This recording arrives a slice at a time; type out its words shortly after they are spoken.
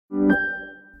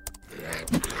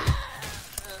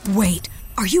Wait,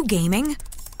 are you gaming?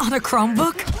 On a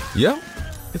Chromebook? Yep.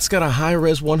 It's got a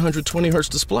high-res 120Hz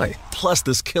display, plus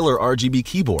this killer RGB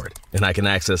keyboard. And I can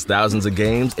access thousands of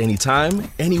games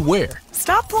anytime, anywhere.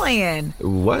 Stop playing.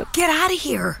 What? Get out of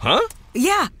here. Huh?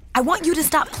 Yeah, I want you to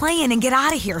stop playing and get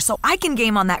out of here so I can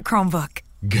game on that Chromebook.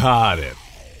 Got it.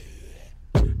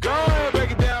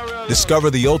 Discover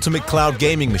the ultimate cloud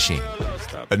gaming machine,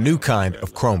 a new kind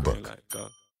of Chromebook.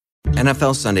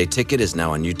 NFL Sunday Ticket is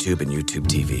now on YouTube and YouTube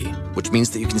TV, which means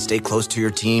that you can stay close to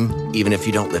your team even if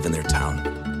you don't live in their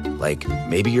town. Like,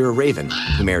 maybe you're a Raven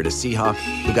who married a Seahawk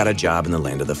who got a job in the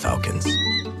land of the Falcons.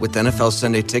 With NFL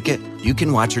Sunday Ticket, you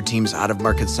can watch your team's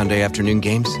out-of-market Sunday afternoon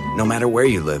games no matter where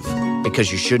you live,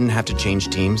 because you shouldn't have to change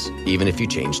teams even if you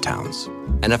change towns.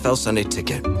 NFL Sunday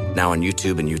Ticket, now on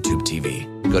YouTube and YouTube TV.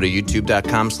 Go to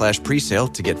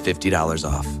youtube.com/presale to get $50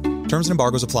 off. Terms and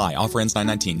embargoes apply. Offer ends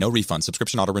 9/19. No refund.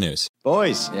 Subscription auto renews.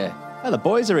 Boys. Yeah. Oh, the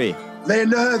boys are here. They're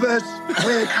nervous.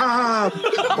 We're calm.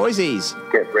 Boysies.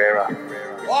 Get rarer.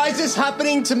 Why is this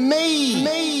happening to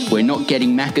me? We're not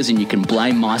getting Maccas and you can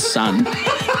blame my son.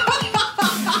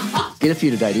 Get a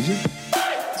few today, did you?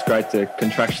 It's great to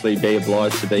contractually be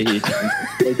obliged to be here.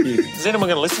 Thank you. Is anyone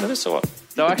going to listen to this or what?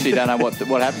 So I actually don't know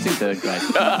what happens in third grade.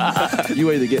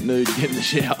 You either get nude, get in the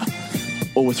shower,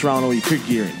 or we're throwing all your cricket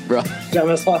gear in. Bro.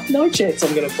 Jammer's like, no chance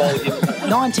I'm going to bowl you.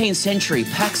 19th century,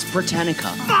 Pax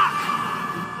Britannica.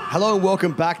 Hello and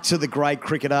welcome back to The Great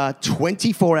Cricketer.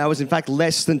 24 hours, in fact,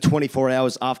 less than 24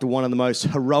 hours after one of the most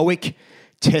heroic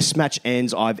test match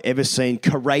ends I've ever seen.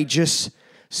 Courageous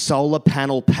solar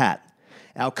panel Pat,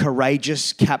 our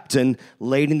courageous captain,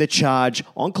 leading the charge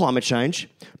on climate change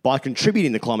by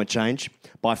contributing to climate change,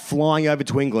 by flying over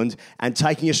to England and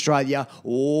taking Australia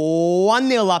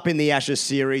 1-0 up in the Ashes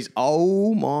series.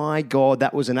 Oh my God,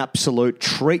 that was an absolute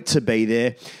treat to be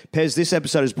there. Pez, this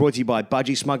episode is brought to you by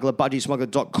Budgie Smuggler,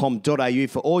 budgiesmuggler.com.au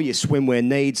for all your swimwear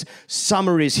needs.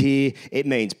 Summer is here. It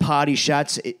means party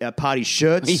shirts.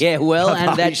 Yeah, well,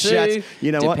 and that too. Shirts.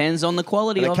 You know depends on the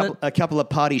quality of it. A couple of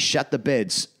party shut the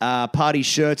beds. Party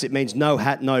shirts, it means no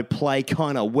hat, no play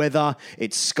kind of weather.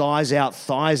 It's skies out,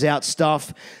 thighs out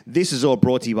stuff. This is all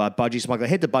brought to you by Budgie Smuggler.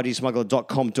 Head to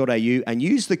budgiesmuggler.com.au and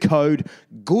use the code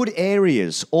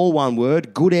GOODAREAS, all one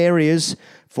word, GOODAREAS,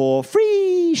 for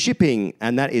free shipping,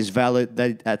 and that is valid.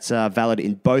 That's valid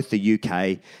in both the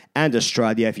UK and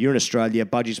Australia. If you're in Australia,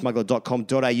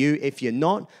 budgiesmuggler.com.au. If you're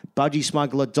not,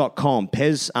 budgiesmuggler.com.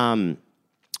 Pez,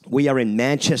 we are in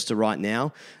Manchester right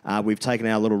now. We've taken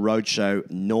our little roadshow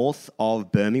north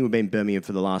of Birmingham. We've been in Birmingham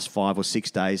for the last 5 or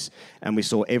 6 days, and we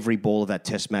saw every ball of that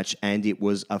test match, and it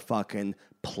was a fucking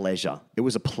pleasure. It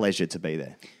was a pleasure to be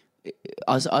there.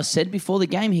 I said before the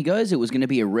game, he goes, it was going to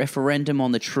be a referendum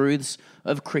on the truths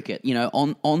of cricket. You know,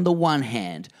 on the one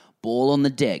hand, ball on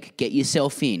the deck, get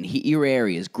yourself in, hit your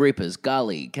areas, grippers,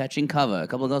 gully, catching cover, a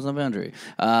couple of guys on the boundary.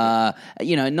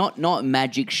 You know, not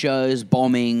magic shows,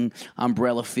 bombing,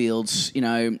 umbrella fields, you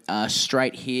know,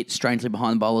 straight hit, strangely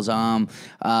behind the bowler's arm,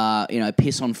 you know,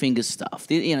 piss on fingers stuff.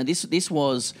 You know, this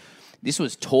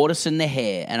was tortoise in the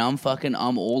hair, and I'm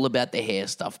all about the hair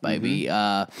stuff, baby.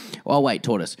 Well, wait,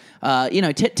 tortoise. You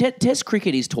know, test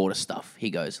cricket is tortoise stuff,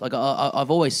 he goes. Like, I've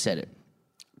always said it.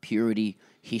 Purity,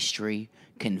 history,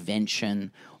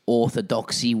 convention,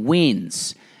 orthodoxy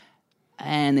wins.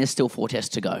 And there's still 4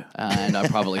 tests to go. And I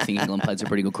probably think England played some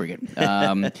pretty good cricket.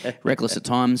 Reckless at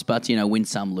times, but, you know, win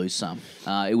some, lose some.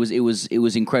 It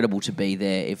was incredible to be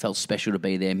there. It felt special to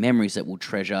be there. Memories that we'll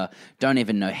treasure. Don't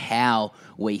even know how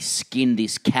we skin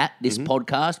this cat, this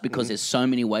podcast, because there's so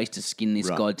many ways to skin this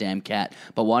goddamn cat.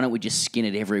 But why don't we just skin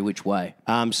it every which way?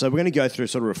 So we're going to go through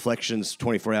sort of reflections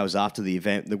 24 hours after the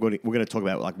event. We're going to talk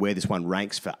about like where this one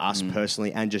ranks for us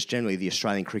personally, and just generally the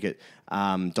Australian cricket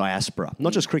diaspora.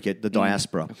 Not just cricket, the diaspora.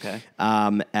 Okay.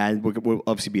 And we'll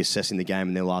obviously be assessing the game,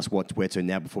 and they'll ask where to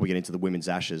now before we get into the women's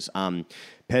Ashes.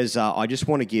 Pez, I just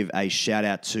want to give a shout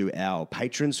out to our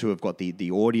patrons who have got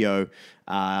the audio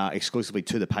exclusively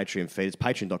to the Patreon feed. It's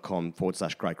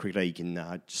patreon.com/Great Cricketer. You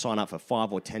can sign up for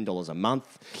 $5 or $10 a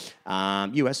month,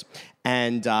 US,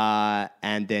 and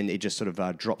then it just sort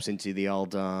of drops into the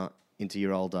old. Into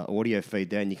your old audio feed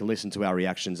there, and you can listen to our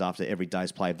reactions after every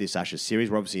day's play of this Ashes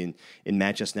series. We're obviously in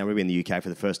Manchester now. We'll be in the UK for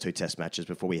the first 2 test matches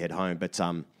before we head home. But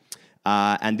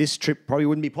and this trip probably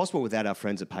wouldn't be possible without our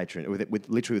friends at Patreon,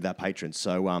 with our patrons.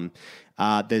 So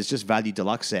there's just value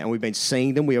deluxe there, and we've been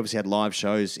seeing them. We obviously had live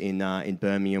shows in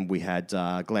Birmingham. We had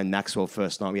Glenn Maxwell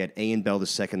first night. We had Ian Bell the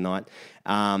second night,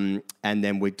 and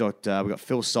then we got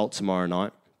Phil Salt tomorrow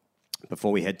night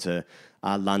before we head to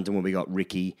London, where we got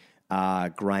Ricky.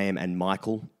 Graham and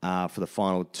Michael for the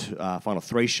final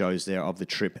 3 shows there of the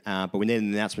trip. But we need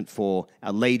an announcement for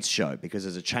our Leeds show because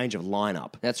there's a change of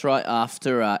lineup. That's right.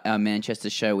 After our Manchester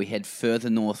show, we head further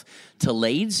north to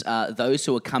Leeds. Those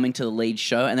who are coming to the Leeds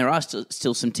show, and there are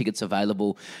still some tickets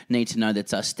available, need to know that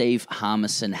Steve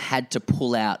Harmison had to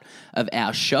pull out of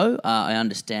our show. I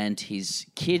understand his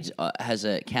kid has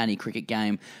a county cricket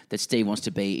game that Steve wants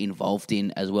to be involved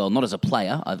in as well. Not as a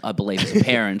player, I believe as a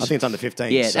parent. I think it's under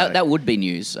 15. Yeah, so. that would be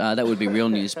news. That would be real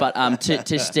news. But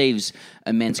to Steve's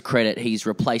immense credit, he's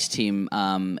replaced him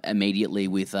immediately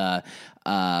with Ryan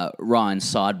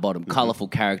Sidebottom, colourful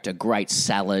character, great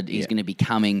salad. He's going to be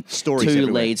coming Stories to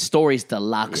everywhere. Leeds. Stories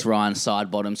deluxe, Ryan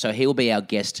Sidebottom. So he'll be our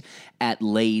guest at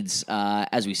Leeds.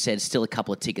 As we said, still a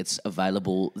couple of tickets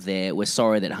available there. We're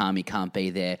sorry that Harmy can't be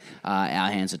there.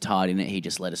 Our hands are tied in it. He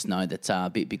just let us know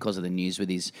that because of the news with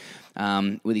his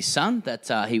son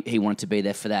that he wanted to be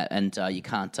there for that. And you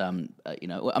can't,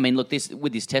 I mean, look,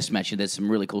 with this test match, there's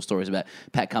some really cool stories about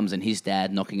Pat Cummins and his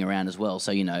dad knocking around as well.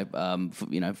 So,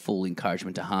 full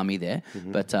encouragement to Harmy there.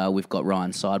 Mm-hmm. But we've got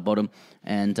Ryan Sidebottom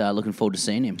and looking forward to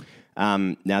seeing him.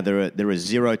 Now there are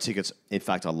 0 tickets. In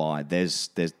fact, I lied. There's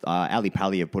Ali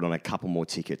Pally have put on a couple more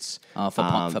tickets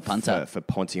for punter for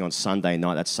Ponting on Sunday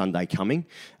night. That's Sunday coming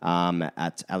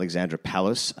at Alexandra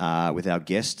Palace with our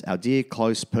guest, our dear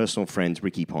close personal friend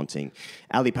Ricky Ponting.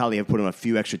 Ali Pally have put on a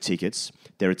few extra tickets.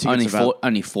 There are tickets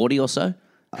only 40 or so.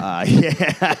 Yeah,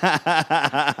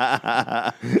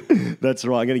 that's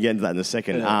right. I'm going to get into that in a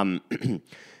second. You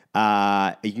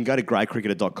can go to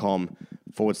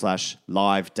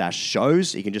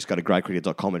greycricketer.com/live-shows. You can just go to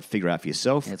greycricketer.com and figure out for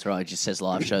yourself. That's right. It just says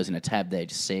live shows in a tab there.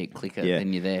 Just see it, click it,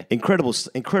 and you're there. Incredible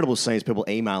scenes. People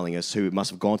emailing us who must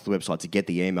have gone to the website to get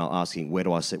the email asking, where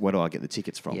do I get the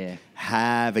tickets from? Yeah.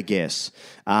 Have a guess.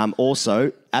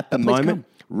 Also, at the moment,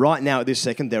 right now at this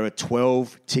second, there are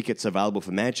 12 tickets available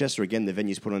for Manchester. Again, the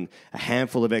venue's put on a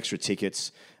handful of extra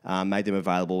tickets, made them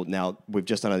available. Now, we've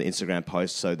just done an Instagram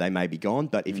post, so they may be gone.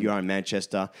 But if you are in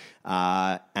Manchester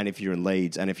and if you're in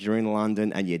Leeds and if you're in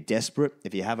London and you're desperate,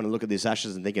 if you're having a look at this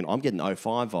Ashes and thinking, I'm getting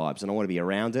 05 vibes and I want to be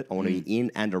around it, I want to be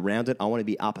in and around it, I want to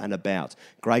be up and about,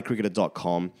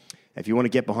 greycricketer.com. If you want to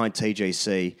get behind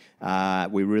TGC,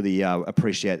 we really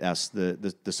appreciate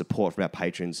the support from our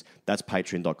patrons. That's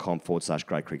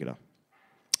patreon.com/greycricketer.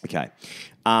 Okay.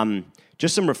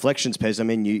 Just some reflections, Pez. I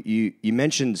mean, you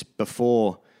mentioned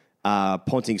before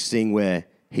Ponting's thing where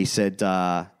he said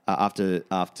after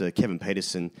Kevin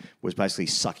Peterson was basically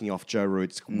sucking off Joe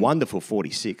Root's wonderful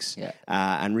 46,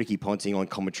 and Ricky Ponting on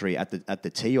commentary at the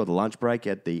tea or the lunch break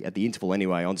at the interval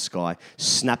anyway on Sky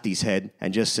snapped his head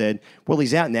and just said, "Well,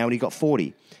 he's out now and he got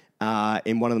 40,"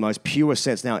 in one of the most pure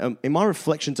sense. Now, in my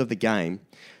reflections of the game,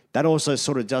 that also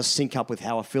sort of does sync up with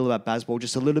how I feel about BazBall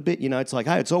just a little bit. It's like,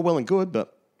 hey, it's all well and good,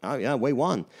 but oh yeah, we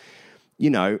won.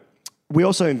 We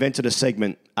also invented a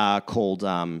segment called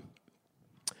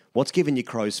What's Giving You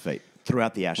Crow's Feet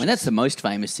throughout the Ashes. And that's the most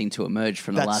famous thing to emerge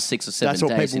from the last 6 or 7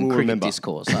 days in cricket remember.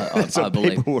 discourse, I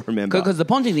believe. People will remember. Because the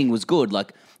Ponting thing was good.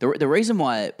 Like the reason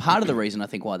why, part of the reason I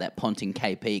think why that Ponting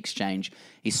KP exchange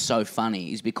is so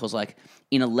funny is because like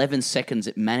in 11 seconds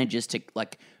it manages to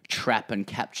like trap and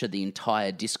capture the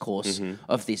entire discourse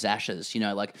of this Ashes.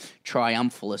 Like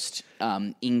triumphalist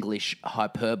English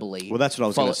hyperbole. Well, that's what I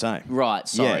was going to say. Right,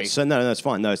 sorry. Yeah, so no, that's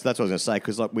fine. No, so that's what I was going to say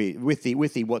because like with the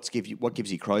what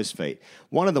gives you crow's feet.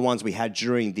 One of the ones we had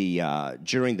during the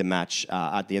match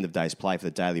at the end of day's play for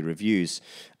the daily reviews,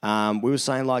 we were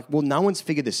saying like, well, no one's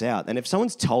figured this out, and if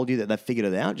someone's told you that they've figured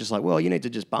it out, just like, well, you need to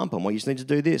just bump them, or you just need to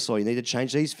do this, or you need to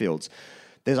change these fields.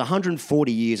 There's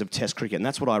 140 years of Test cricket, and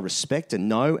that's what I respect and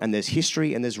know. And there's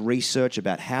history and there's research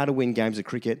about how to win games of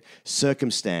cricket,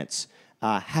 circumstance,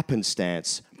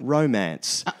 happenstance,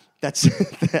 romance. That's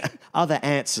other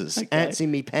answers. Okay. Ants in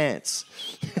me pants.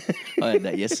 I had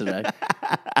that yesterday.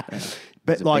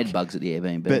 But like bed bugs at the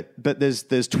Airbnb. But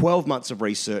there's 12 months of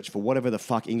research for whatever the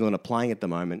fuck England are playing at the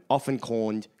moment, often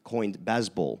coined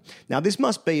BazBall. Now this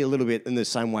must be a little bit in the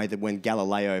same way that when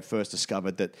Galileo first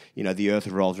discovered that the Earth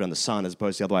revolves around the sun as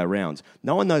opposed to the other way around.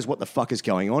 No one knows what the fuck is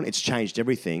going on. It's changed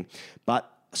everything. But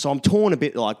so I'm torn a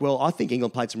bit. Like, well, I think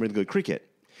England played some really good cricket,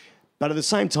 but at the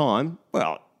same time,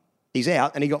 well, he's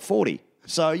out and he got 40.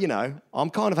 So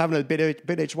I'm kind of having a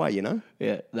bit each way. Yeah,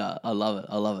 no, I love it.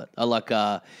 I like.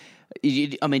 I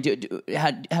mean,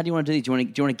 how do you want to do this? Do you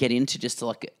want to get into just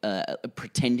like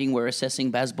pretending we're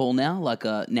assessing BazBall now? Like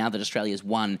now that Australia's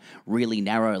won really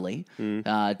narrowly,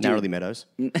 narrowly Meadows,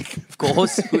 of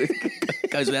course,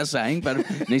 goes without saying, but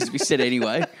it needs to be said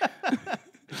anyway.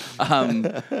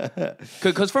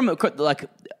 Because from like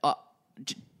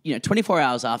 24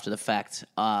 hours after the fact,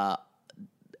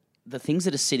 the things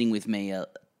that are sitting with me are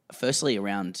firstly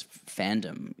around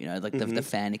fandom, like the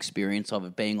fan experience of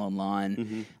it being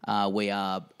online. We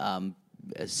are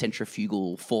a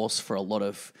centrifugal force for a lot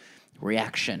of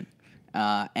reaction.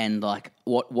 And like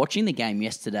watching the game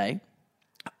yesterday,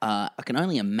 I can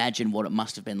only imagine what it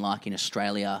must have been like in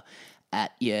Australia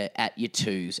at your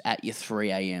 2s, at your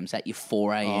 3 a.m s, at your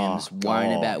 4 a.m s,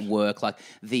 worrying about work. Like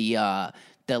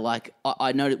they're like,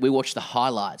 I know that we watched the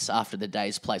highlights after the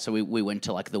day's play. So we went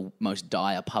to like the most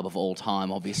dire pub of all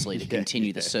time, obviously, to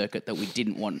continue the circuit that we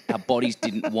didn't want, our bodies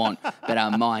didn't want, but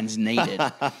our minds needed,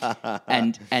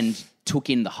 and took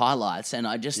in the highlights. And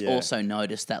I just also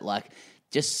noticed that like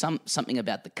just something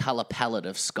about the colour palette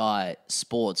of Sky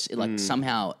Sports, it like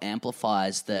somehow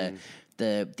amplifies the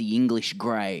English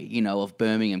grey, of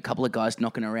Birmingham. A couple of guys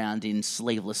knocking around in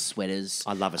sleeveless sweaters.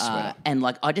 I love a sweater. And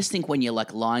like, I just think when you're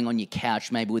like lying on your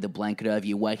couch, maybe with a blanket over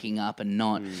you, waking up and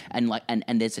not, and like,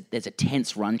 and there's a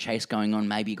tense run chase going on.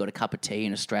 Maybe you got a cup of tea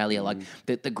in Australia. Like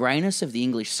the greyness of the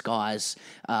English skies,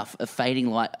 fading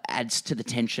light adds to the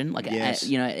tension. Like,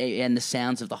 and the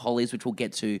sounds of the Hollies, which we'll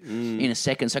get to in a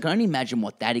second. So I can only imagine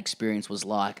what that experience was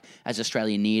like as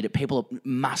Australia neared it. People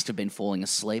must have been falling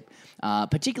asleep,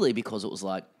 particularly because it was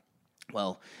like,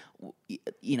 well,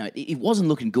 it wasn't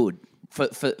looking good for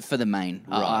the main.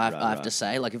 I have to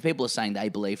say, like, if people are saying they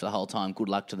believe the whole time, good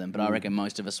luck to them. But I reckon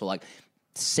most of us were like,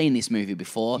 seen this movie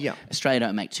before. Yeah. Australia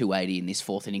don't make 280 in this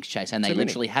fourth innings chase, and they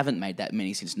literally haven't made that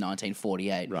many since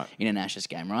 1948 in an Ashes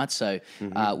game, right? So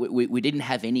we didn't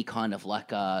have any kind of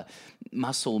like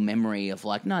muscle memory of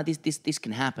like, no, this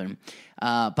can happen.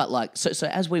 But like, so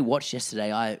as we watched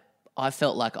yesterday, I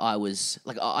felt like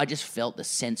I just felt the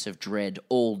sense of dread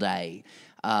all day.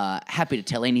 Happy to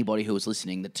tell anybody who was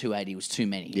listening that 280 was too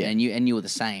many, and you were the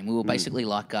same. We were basically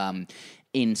like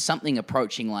in something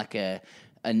approaching like a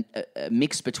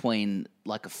mix between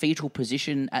like a fetal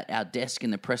position at our desk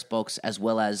in the press box, as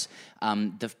well as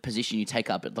the position you take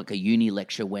up at like a uni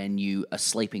lecture when you are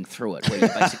sleeping through it, where you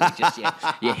basically just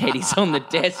your head is on the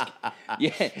desk,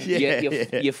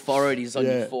 your forehead is on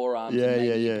your forearms, and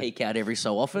maybe you peek out every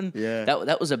so often.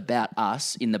 That was about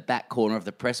us in the back corner of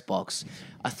the press box.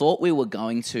 I thought we were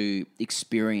going to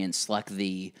experience like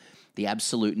the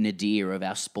absolute nadir of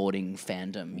our sporting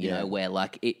fandom, you know, where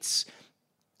like it's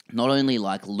not only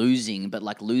like losing, but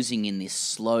like losing in this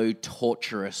slow,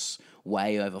 torturous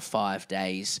way over 5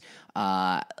 days,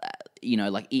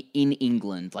 like in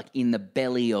England, like in the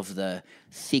belly of the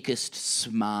thickest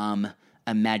smarm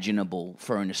imaginable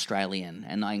for an Australian.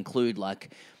 And I include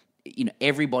like,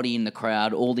 everybody in the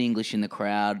crowd, all the English in the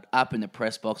crowd, up in the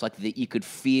press box, like you could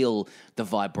feel the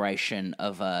vibration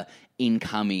of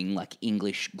incoming like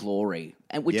English glory,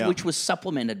 and which was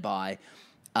supplemented by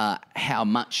how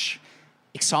much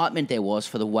excitement there was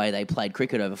for the way they played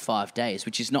cricket over 5 days,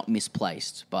 which is not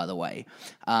misplaced, by the way.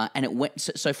 And it went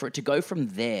so for it to go from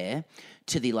there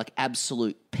to the like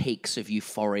absolute peaks of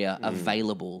euphoria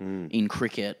available in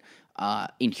cricket,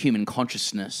 in human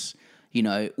consciousness,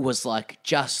 was like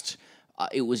just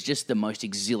it was just the most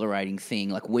exhilarating thing.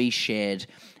 Like we shared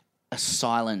a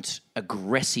silent,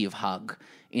 aggressive hug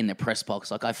in the press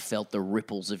box. Like I felt the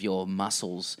ripples of your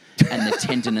muscles and the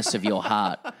tenderness of your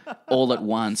heart all at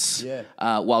once,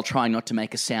 while trying not to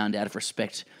make a sound out of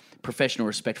professional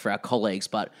respect for our colleagues.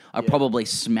 But I probably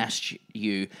smashed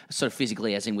you sort of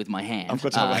physically, as in with my hand.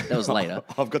 That was later.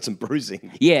 I've got some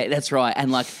bruising. Yeah, that's right.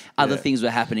 And like other things were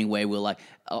happening where we're like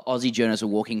Aussie journalists were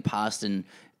walking past, and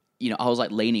I was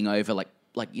like leaning over, like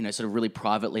sort of really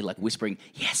privately, like whispering,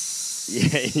 "Yes,"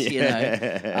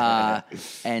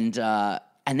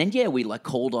 and then we like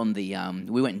called on the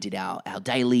we went and did our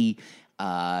daily.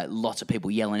 Lots of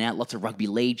people yelling out, lots of rugby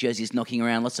league jerseys knocking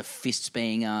around, lots of fists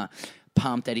being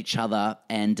pumped at each other,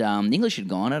 and the English had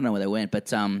gone. I don't know where they went,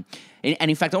 but and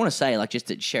in fact, I want to say, like, just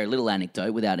to share a little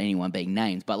anecdote without anyone being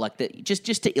named, but like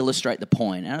just to illustrate the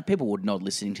point, and people would nod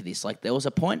listening to this. Like, there was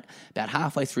a point about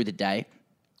halfway through the day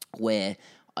where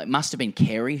it must have been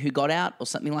Carey who got out or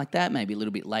something like that, maybe a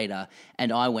little bit later,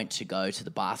 and I went to go to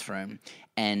the bathroom,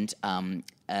 and I'm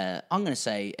going to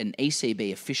say an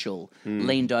ECB official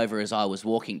leaned over as I was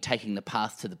walking, taking the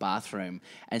path to the bathroom,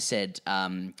 and said,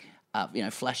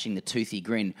 flashing the toothy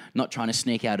grin, "Not trying to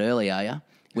sneak out early, are you?"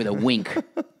 With a wink.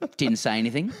 Didn't say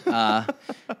anything.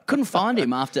 Couldn't find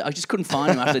him after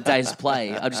the day's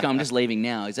play. I'm just leaving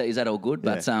now. Is that all good?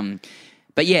 Yeah.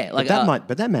 But yeah, like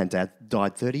but that man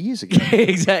died 30 years ago.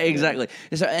 Exactly.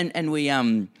 So and we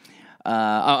I'm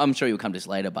sure you'll come to this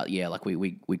later, but yeah, like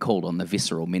we called on the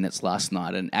visceral minutes last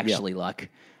night, and actually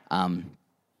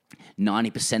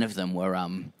 90% of them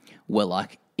were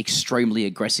like extremely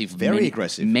aggressive. Very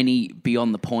aggressive. Many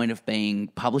beyond the point of being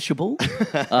publishable.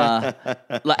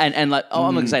 I'm not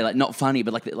gonna say like not funny,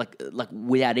 but like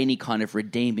without any kind of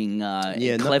redeeming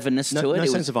cleverness to it. No It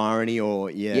sense was, of irony or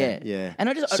And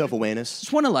I just self-awareness.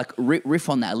 just want to like riff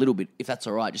on that a little bit, if that's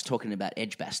all right. Just talking about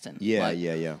Edgbaston.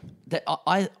 Yeah. That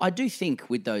I do think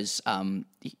with those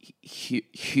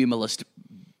humorless,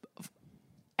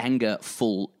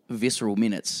 anger-full, visceral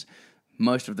minutes,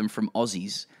 most of them from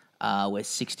Aussies, where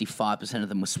 65% of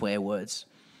them were swear words.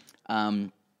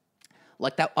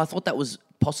 Like that, I thought that was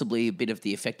possibly a bit of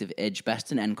the effect of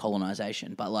Edgbaston and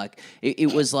colonisation. But like,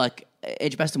 it was like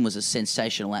Edgbaston was a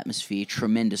sensational atmosphere,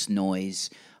 tremendous noise.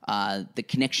 The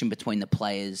connection between the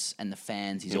players and the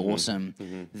fans is awesome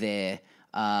there.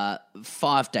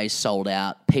 5 days sold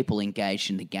out, people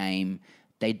engaged in the game.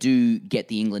 They do get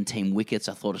the England team wickets.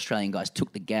 I thought Australian guys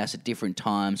took the gas at different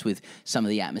times with some of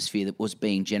the atmosphere that was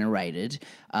being generated.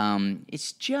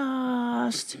 It's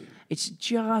just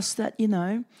that, you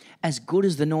know, as good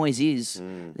as the noise is,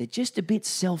 they're just a bit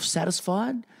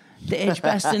self-satisfied. The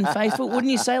Edgbaston faithful,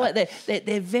 wouldn't you say? Like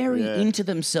they're very into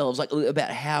themselves, like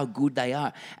about how good they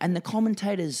are, and the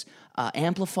commentators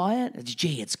amplify it.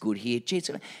 Gee, it's good here. Gee, it's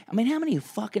good. I mean, how many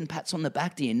fucking pats on the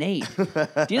back do you need? Do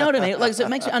you know what I mean? Like, so it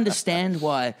makes you understand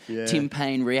why Tim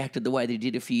Payne reacted the way that he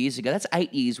did a few years ago. That's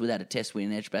 8 years without a Test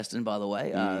win in Edgbaston, by the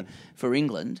way, for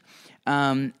England.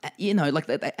 You know, like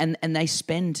and they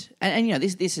spend and you know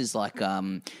this is like.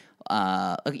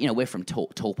 You know, we're from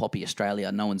tall poppy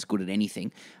Australia. No one's good at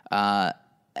anything. I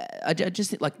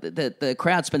just think like the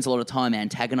crowd spends a lot of time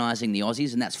antagonising the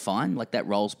Aussies, and that's fine. Like that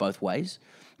rolls both ways.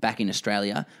 Back in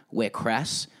Australia, we're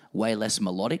crass, way less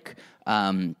melodic.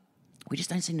 We just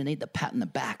don't seem to need the pat in the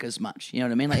back as much. You know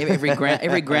what I mean? Like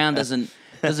every ground doesn't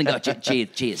go.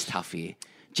 Gee, it's tough here.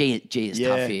 Gee, it's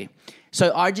tough here.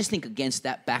 So I just think against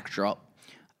that backdrop,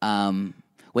 where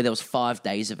there was 5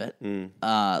 days of it,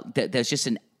 there's just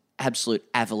an absolute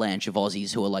avalanche of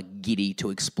Aussies who are like giddy to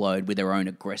explode with their own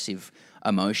aggressive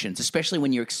emotions, especially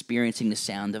when you're experiencing the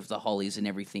sound of the Hollies and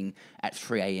everything at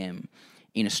 3 a.m.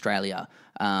 in Australia.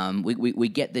 We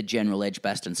get the general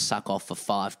Edgbaston suck off for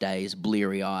 5 days,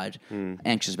 bleary-eyed,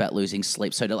 anxious about losing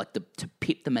sleep. So to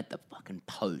pit them at the fucking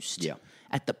post,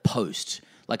 at the post,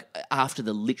 like after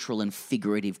the literal and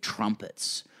figurative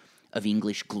trumpets of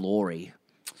English glory,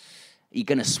 you're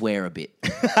going to swear a bit, you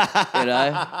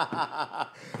know?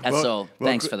 That's all.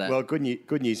 Thanks for that. Well, good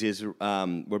news is we're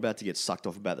about to get sucked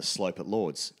off about the slope at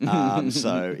Lords.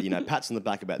 So, you know, pats on the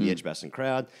back about the Edgbaston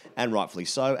crowd, and rightfully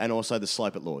so, and also the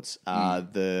slope at Lords.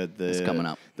 It's coming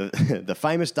up. The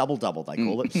famous double-double, they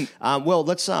call it. Well,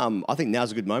 let's. I think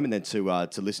now's a good moment then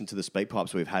to listen to the speak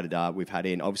pipes we've had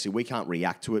in. Obviously, we can't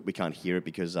react to it. We can't hear it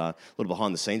because a little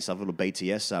behind-the-scenes stuff, a little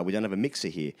BTS. We don't have a mixer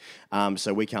here,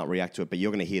 so we can't react to it, but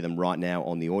you're going to hear them right now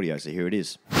on the audio, so here it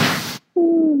is.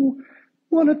 Ooh,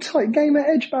 what a tight game at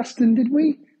Edgbaston, did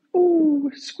we?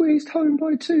 Ooh, squeezed home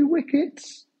by 2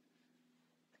 wickets.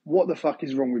 What the fuck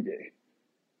is wrong with you?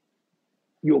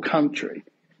 Your country.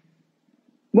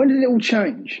 When did it all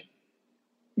change?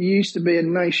 You used to be a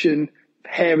nation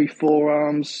of hairy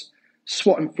forearms,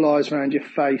 swatting flies around your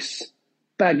face,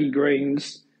 baggy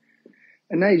greens,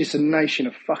 and now you're just a nation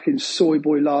of fucking soy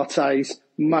boy lattes,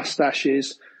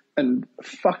 mustaches, and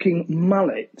fucking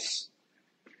mullets.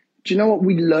 Do you know what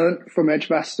we learnt from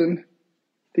Edgbaston?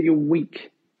 That you're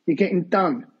weak. You're getting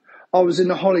done. I was in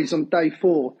the Hollies on day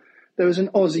 4. There was an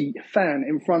Aussie fan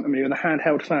in front of me with a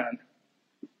handheld fan.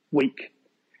 Weak.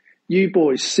 You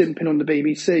boys simping on the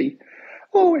BBC.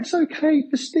 Oh, it's okay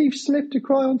for Steve Smith to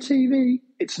cry on TV.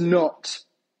 It's not.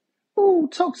 Oh,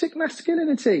 toxic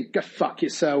masculinity. Go fuck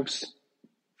yourselves.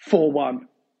 4-1.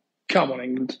 Come on,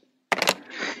 England.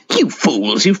 You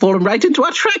fools, you've fallen right into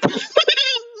our trap.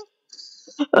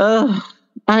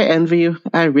 I envy you.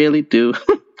 I really do.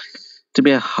 To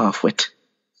be a half-wit.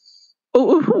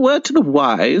 Oh, word to the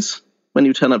wise, when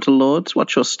you turn up to Lords,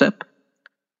 watch your step.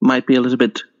 Might be a little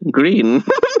bit green.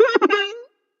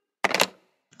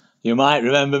 You might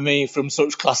remember me from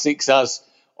such classics as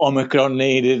Omicron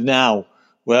Needed Now.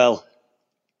 Well,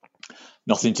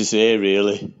 nothing to say,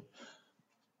 really.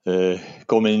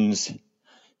 Cummins,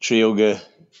 Trioga.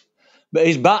 But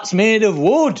his bat's made of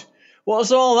wood.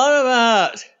 What's all that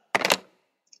about?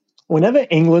 Whenever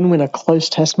England win a close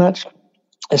test match,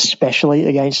 especially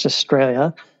against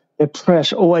Australia, the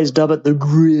press always dub it the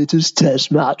greatest test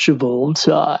match of all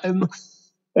time.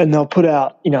 And they'll put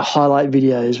out, highlight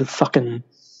videos with fucking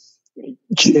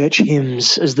church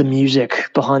hymns as the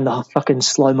music behind the fucking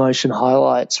slow motion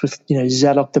highlights with,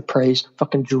 Zadok the priest,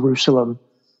 fucking Jerusalem,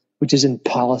 which is in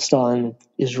Palestine,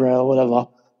 Israel, whatever.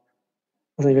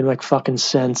 Doesn't even make fucking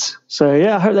sense. So,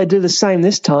 yeah, I hope they do the same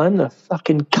this time, the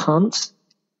fucking cunts.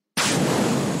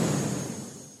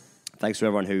 Thanks to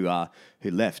everyone who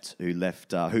left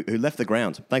the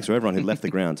ground. Thanks to everyone who left the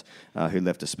ground, who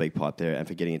left a speak pipe there, and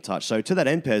for getting in touch. So to that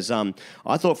end, Pez,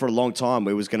 I thought for a long time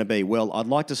it was going to be, well, I'd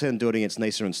like to see them do it against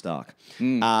Nisa and Stark,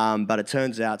 but it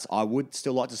turns out I would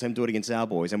still like to see them do it against our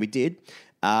boys, and we did.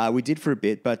 We did for a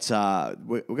bit, but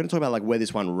we're going to talk about like where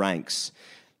this one ranks.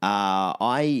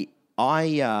 I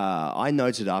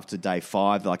noted after day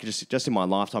 5, like just in my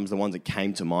lifetimes, the ones that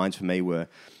came to mind for me were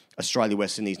Australia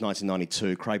West Indies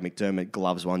 1992. Craig McDermott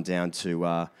gloves one down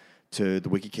to the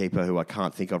wicketkeeper who I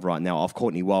can't think of right now, off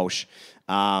Courtney Walsh.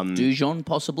 Dujon,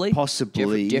 possibly.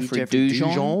 Possibly. Jeffrey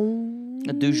Dujon.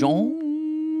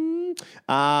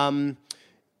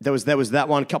 There was that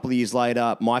one. A couple of years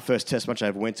later, my first test match I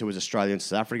ever went to was Australia and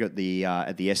South Africa at the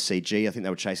SCG. I think they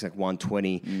were chasing like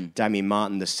 120. Damien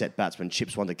Martin, the set batsman,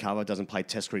 chips one to cover, doesn't play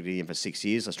test cricket again for 6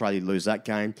 years. Australia lose that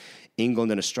game.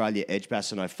 England and Australia edge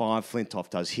bass in 05.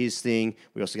 Flintoff does his thing.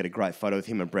 We also get a great photo with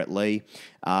him and Brett Lee.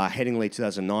 Headingley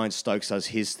 2009. Stokes does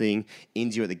his thing.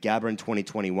 India at the Gabba in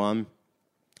 2021.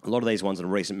 A lot of these ones in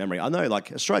recent memory. I know,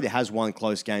 like, Australia has won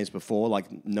close games before,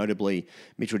 like, notably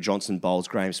Mitchell Johnson bowls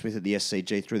Graham Smith at the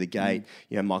SCG through the gate.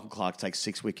 You know, Michael Clark takes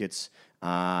 6 wickets.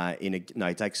 He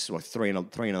takes what, three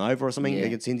and over or something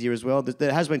against India as well.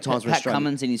 There has been times where Pat Australia...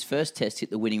 Cummins in his first test hit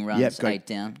the winning runs, 8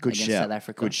 down against South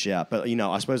Africa. Good shout. But, you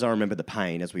know, I suppose I remember the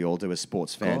pain, as we all do as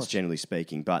sports fans, generally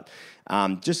speaking. But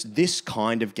just this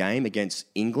kind of game against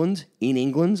England, in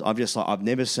England, I've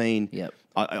never seen... Yep.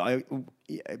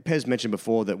 Pez mentioned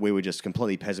before that we were just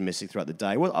completely pessimistic throughout the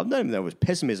day. Well, I don't even know it was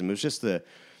pessimism. It was just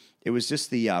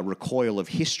the recoil of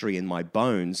history in my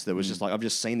bones that was just like, I've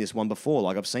just seen this one before.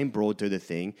 Like, I've seen Broad do the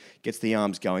thing, gets the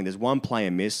arms going. There's one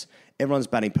player miss. Everyone's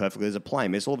batting perfectly. There's a player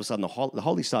miss. All of a sudden, the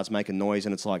Holly starts making noise,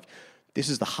 and it's like, this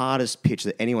is the hardest pitch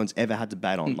that anyone's ever had to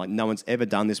bat on. Like, no one's ever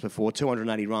done this before.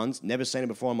 280 runs. Never seen it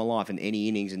before in my life in any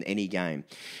innings, in any game.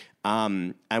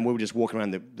 And we were just walking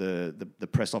around the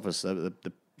press office, the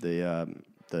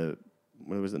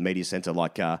what was it, the media centre,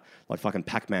 like fucking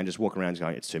Pac-Man, just walking around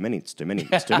going, it's too many, it's too many,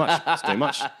 it's too much, it's too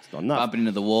much, it's not enough. Bumping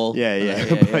into the wall. Yeah,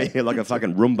 like a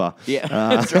fucking Roomba. Yeah,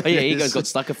 that's right. Yeah, he got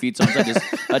stuck a few times.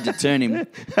 I had to turn him.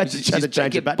 had to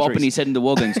change the batteries. Bopping his head in the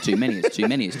wall going, it's too many, it's too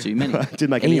many, it's too many. Didn't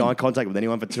make any eye contact with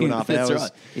anyone for 2.5 hours. That's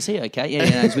right. Is he okay? Yeah,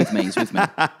 no, he's with me, he's with me.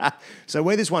 So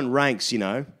where this one ranks, you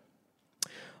know,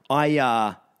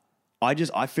 I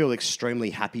feel extremely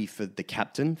happy for the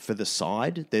captain, for the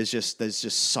side. There's just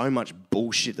so much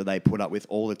bullshit that they put up with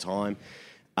all the time,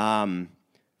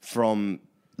 from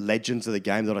legends of the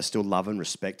game that I still love and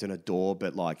respect and adore.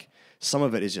 But like, some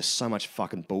of it is just so much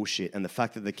fucking bullshit. And the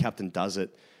fact that the captain does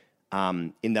it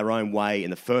in their own way,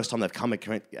 and the first time they've come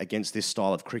against this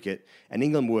style of cricket, and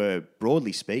England were,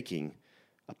 broadly speaking,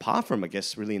 apart from, I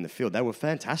guess, really in the field, they were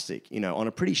fantastic. You know, on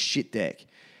a pretty shit deck.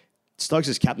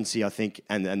 Stokes' captaincy, I think,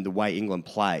 and the way England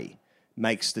play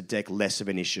makes the deck less of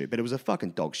an issue. But it was a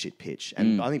fucking dog shit pitch.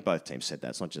 And I think both teams said that.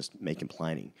 It's not just me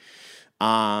complaining.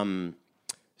 So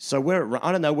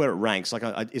I don't know where it ranks. Like,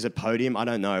 is it podium? I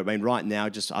don't know. I mean, right now,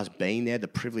 just us being there, the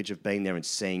privilege of being there and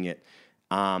seeing it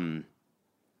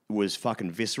was fucking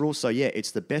visceral. So, yeah,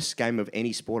 it's the best game of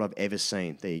any sport I've ever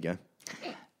seen. There you go.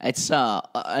 It's and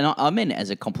I mean it as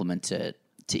a compliment to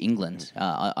England.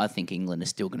 I think England is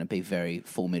still going to be very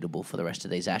formidable for the rest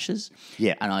of these Ashes.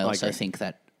 Yeah, and I also think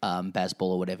that BazBall,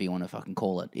 or whatever you want to fucking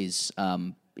call it, is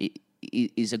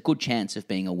a good chance of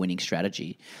being a winning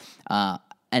strategy.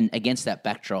 And against that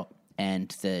backdrop and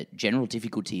the general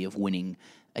difficulty of winning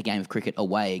a game of cricket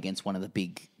away against one of the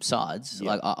big sides,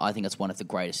 like I think it's one of the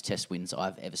greatest test wins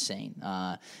I've ever seen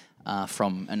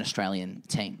from an Australian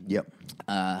team. Yep.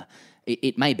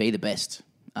 It may be the best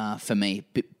for me,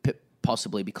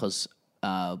 possibly because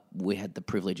we had the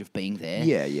privilege of being there.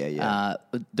 Yeah.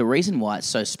 The reason why it's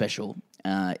so special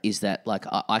is that, like,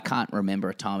 I can't remember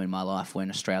a time in my life when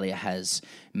Australia has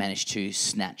managed to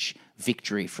snatch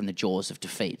victory from the jaws of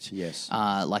defeat. Yes.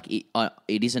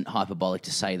 It isn't hyperbolic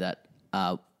to say that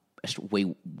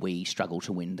we struggle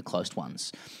to win the close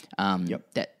ones.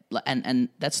 And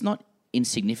that's not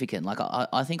insignificant. Like,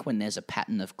 I think when there's a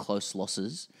pattern of close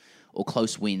losses or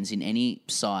close wins in any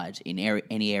side, in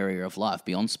any area of life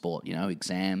beyond sport, you know,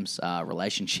 exams,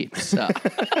 relationships.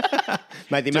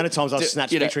 Mate, the amount of times I've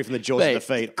snatched victory from the jaws of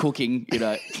defeat. Cooking, you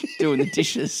know, doing the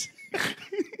dishes,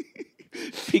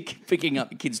 picking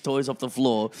up your kids' toys off the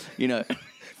floor, you know.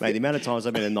 Mate, the amount of times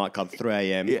I've been in a nightclub 3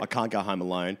 a.m, I can't go home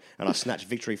alone, and I snatch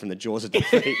victory from the jaws of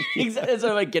defeat. Exactly. That's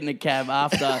what I mean, getting a cab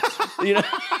after, you know.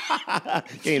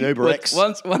 Getting Uber X.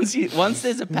 Once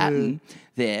there's a pattern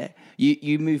there,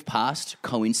 you move past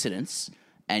coincidence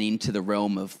and into the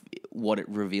realm of what it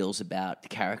reveals about the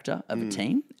character of a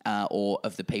team or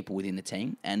of the people within the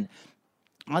team. And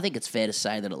I think it's fair to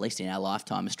say that at least in our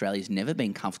lifetime, Australia's never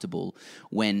been comfortable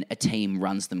when a team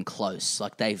runs them close,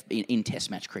 like they've been in Test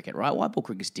match cricket, right? White ball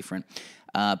cricket's different,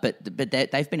 but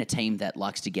they've been a team that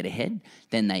likes to get ahead,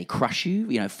 then they crush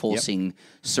you, forcing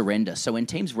surrender. So when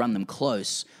teams run them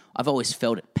close, I've always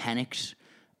felt it panicked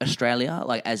Australia,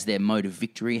 like as their mode of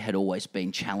victory had always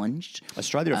been challenged.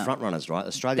 Australia are front runners, right?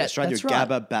 Australia, that's Gabba,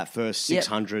 right. bat first,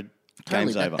 600.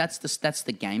 Totally. Game's over. That's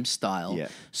the game style. Yeah.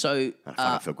 So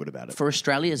I feel good about it. For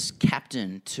Australia's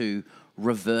captain to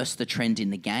reverse the trend in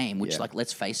the game, which, like,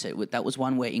 let's face it, that was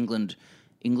one where England,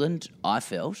 I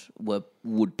felt,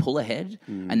 would pull ahead,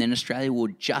 and then Australia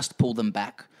would just pull them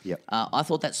back. Yep. I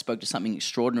thought that spoke to something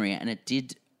extraordinary, and it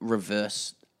did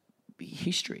reverse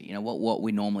history. What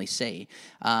we normally see,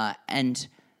 and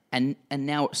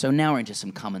now we're into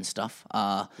some common stuff.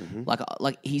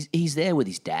 Like he's there with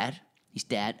his dad. His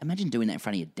dad. Imagine doing that in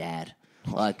front of your dad.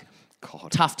 Like,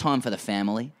 God. Tough time for the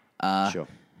family. Sure.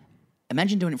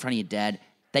 Imagine doing it in front of your dad.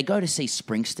 They go to see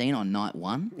Springsteen on night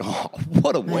one. Oh,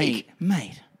 what a week.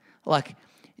 Mate. Like,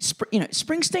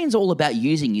 Springsteen's all about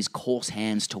using his coarse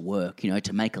hands to work,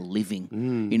 to make a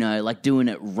living. Like doing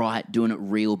it right, doing it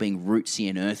real, being rootsy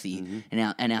and earthy.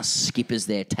 And our skipper's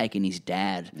there taking his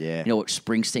dad. Yeah. What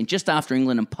Springsteen, just after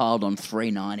England had piled on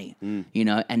 390,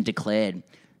 and declared.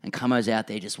 And Cumo's out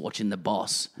there just watching the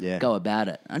boss go about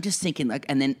it. I'm just thinking, like,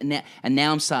 and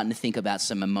now I'm starting to think about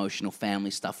some emotional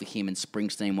family stuff for him and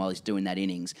Springsteen while he's doing that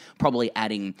innings, probably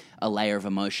adding a layer of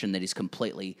emotion that is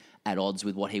completely at odds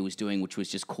with what he was doing, which was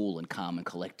just cool and calm and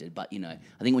collected. But, I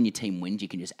think when your team wins, you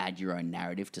can just add your own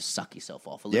narrative to suck yourself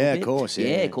off a little bit. Of course.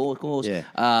 Yeah, of course. Yeah.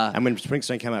 And when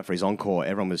Springsteen came out for his encore,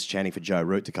 everyone was chanting for Joe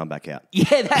Root to come back out.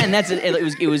 Yeah, that's it.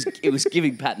 It was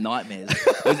giving Pat nightmares.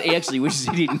 He actually wishes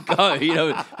he didn't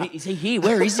go. Is he here?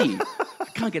 Where is he? I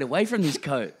can't get away from this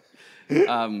coat.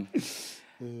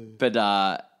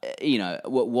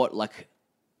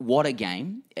 What a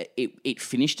game. It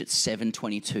finished at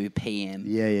 7:22 p.m.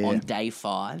 on day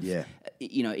 5. Yeah.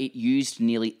 It used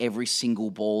nearly every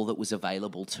single ball that was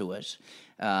available to it.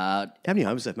 How many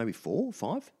overs left? Maybe 4,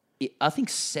 5? I think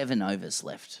 7 overs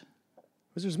left.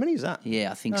 Was there as many as that?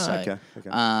 Yeah, I think so. Okay.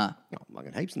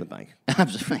 Fucking heaps in the bank.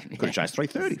 Absolutely. Could have chased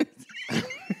 330.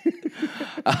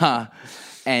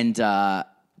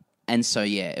 And so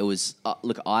it was.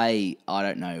 Look, I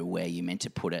don't know where you meant to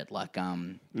put it. Like,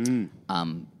 but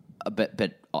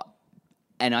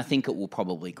and I think it will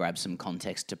probably grab some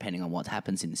context depending on what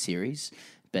happens in the series.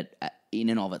 But in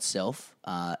and of itself,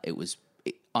 it was.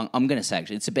 I'm going to say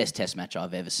actually, it's the best Test match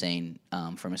I've ever seen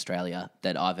from Australia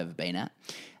that I've ever been at.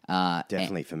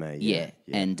 Definitely for me. Yeah.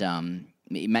 And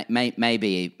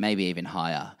maybe even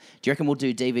higher. Do you reckon we'll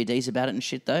do DVDs about it and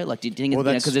shit though? Like, do you think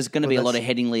because there's going to be a lot of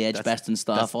Headingley, Edgbaston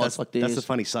stuff? That's like this. That's the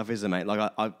funny stuff, isn't it, mate?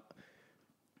 Like, I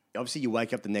obviously you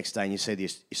wake up the next day and you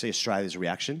see Australia's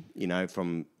reaction,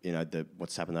 from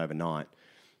what's happened overnight,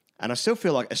 and I still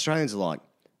feel like Australians are like,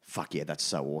 fuck yeah, that's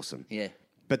so awesome. Yeah.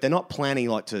 But they're not planning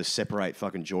like to separate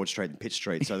fucking George Street and Pitt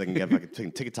Street so they can get like a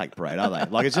ticket take parade, are they?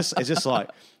 Like it's just like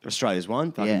Australia's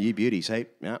won, fucking you beauties. Hey,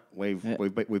 we've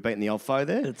beaten the old foe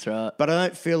there. That's right. But I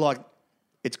don't feel like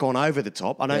it's gone over the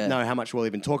top. I don't know how much we'll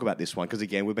even talk about this one because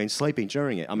again we've been sleeping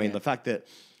during it. I mean the fact that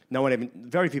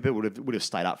very few people would have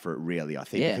stayed up for it really. I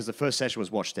think because the first session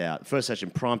was watched out. First session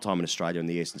prime time in Australia in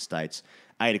the eastern states,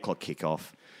 8 o'clock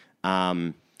kickoff.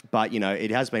 But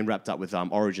it has been wrapped up with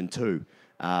Origin 2.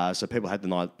 So people had the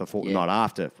night before, the night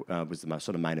after was the most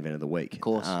sort of main event of the week. Of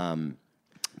course.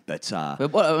 But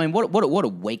what a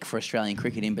week for Australian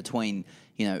cricket in between,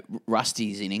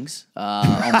 Rusty's innings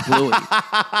on Bluey.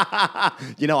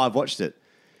 I've watched it.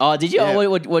 Oh, did you? Yeah. Oh,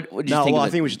 what did you think? Well, I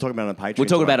think we should talk about it on Patreon. We'll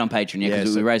talk about it on Patreon,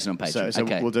 because we raised it on Patreon. So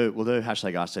okay. we'll do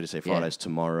hashtag RCTC Fridays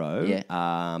tomorrow.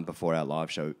 Before our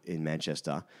live show in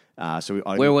Manchester.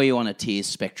 Where were you on a tiers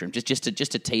spectrum? Just to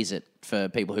tease it for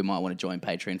people who might want to join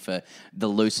Patreon for the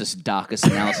loosest, darkest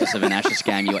analysis of an Ashes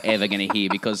game you're ever going to hear.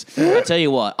 Because I tell you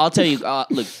what,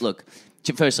 look.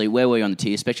 Firstly, where were you on the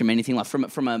tier spectrum? Anything like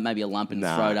from maybe a lump in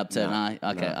the throat up to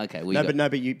okay. But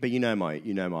you know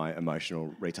my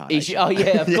emotional retardation. Oh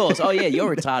yeah, of course. Oh yeah,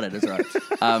 you're retarded. That's right.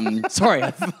 Sorry,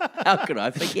 how could I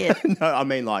forget? No, I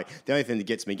mean the only thing that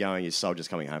gets me going is soldiers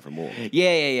coming home from war.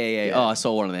 Yeah. Oh, I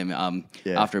saw one of them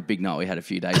after a big night we had a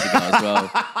few days ago as well.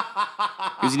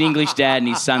 He was an English dad, and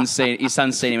his son's seen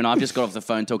him, and I've just got off the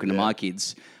phone talking to my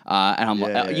kids. And I'm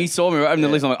like, you saw me right in the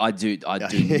list. I'm like, I do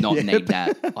not need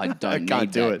that. I don't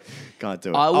need that. Can't do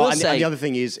it. I will say, and the other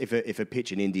thing is, if a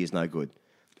pitch in India is no good.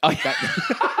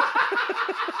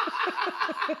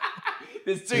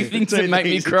 There's two things that make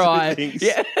me cry.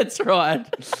 Yeah, that's right.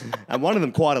 And one of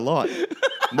them quite a lot.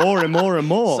 More and more and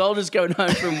more. Soldiers going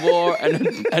home from war and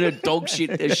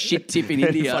a shit tip in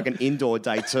India. Fucking indoor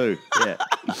day 2. Yeah.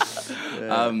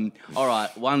 All right,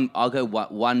 I'll go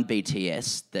one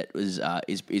BTS that was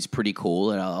is pretty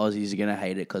cool, and Aussies are going to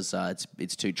hate it because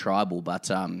it's too tribal. But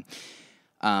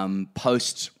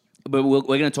but we're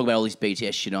going to talk about all this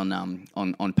BTS shit on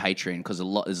Patreon because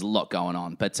there's a lot going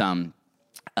on. But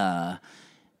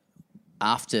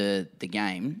after the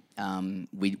game,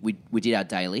 we did our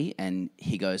daily, and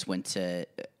he went to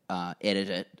edit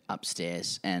it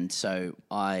upstairs, and so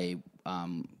I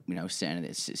standing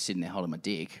there, sitting there holding my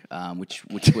dick, which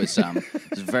was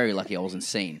was very lucky I wasn't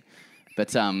seen,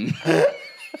 but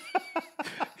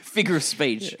figure of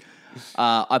speech.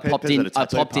 I popped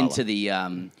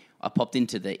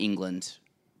into the England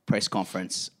press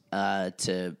conference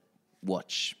to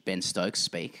watch Ben Stokes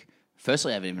speak.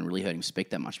 Firstly, I haven't even really heard him speak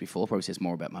that much before. Probably says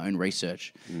more about my own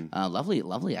research.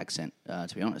 Lovely accent,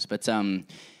 to be honest. But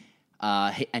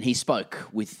he spoke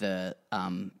with the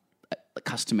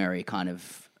customary kind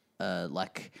of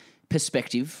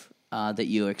perspective that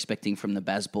you're expecting from the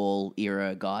BazBall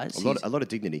era guys. A lot of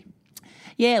dignity.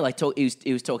 Yeah,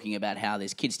 he was talking about how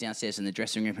there's kids downstairs in the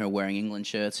dressing room who are wearing England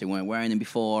shirts who weren't wearing them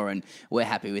before, and we're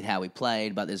happy with how we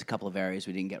played, but there's a couple of areas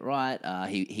we didn't get right.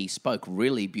 He spoke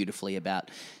really beautifully about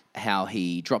how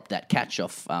he dropped that catch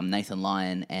off Nathan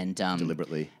Lyon and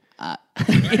deliberately.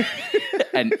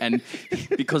 And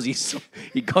because he saw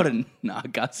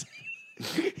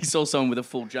someone with a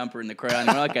full jumper in the crowd, and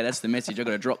he went, okay, that's the message. I've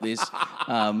got to drop this.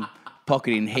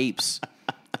 Pocket in heaps.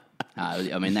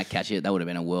 I mean, that catch, that would have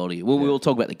been a worldie. Well, we'll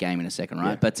talk about the game in a second,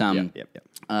 right? Yeah.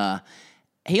 But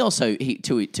he also,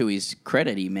 to his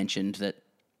credit, he mentioned that,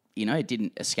 it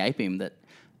didn't escape him that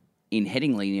in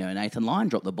Headingley, Nathan Lyon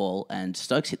dropped the ball and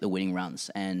Stokes hit the winning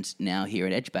runs. And now here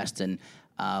at Edgbaston,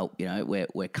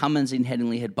 where Cummins in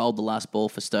Headingley had bowled the last ball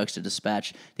for Stokes to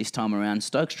dispatch, this time around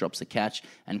Stokes drops the catch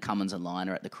and Cummins and Lyon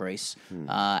are at the crease.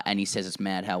 And he says it's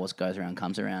mad how what goes around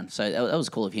comes around. So that was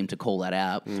cool of him to call that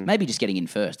out. Maybe just getting in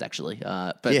first, actually.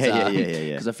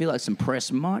 Because I feel like some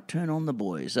press might turn on the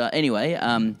boys. Anyway,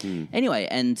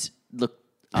 and look,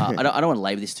 I don't want to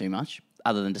labour this too much,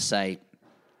 other than to say,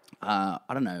 I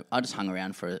don't know, I just hung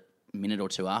around for a minute or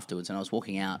two afterwards, and I was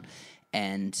walking out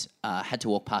and had to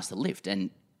walk past the lift, and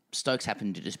Stokes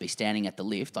happened to just be standing at the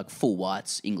lift, like full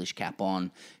whites, English cap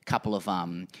on, couple of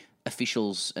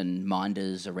officials and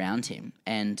minders around him,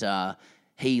 and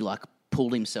he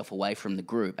pulled himself away from the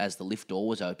group as the lift door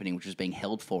was opening, which was being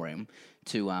held for him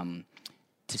to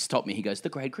stop me. He goes, "The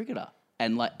grade cricketer."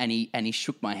 And he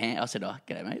shook my hand. I said, "Oh,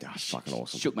 g'day, mate." That's fucking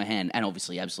awesome. Shook my hand, and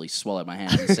obviously, absolutely swallowed my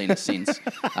hand. I haven't seen it since.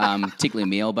 Tickling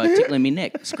me elbow, tickling me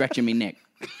neck, scratching me neck,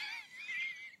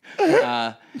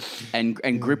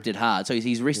 and gripped it hard. So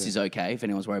his wrist is okay if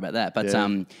anyone's worried about that. But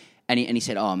and he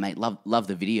said, "Oh, mate, love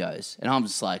the videos," and I'm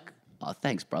just like, "Oh,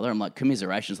 thanks, brother." I'm like,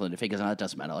 commiserations on the defeat. He goes, "No, it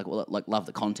doesn't matter. Love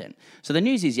the content." So the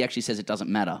news is he actually says it doesn't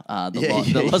matter.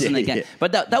 The loss in the game,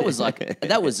 but that was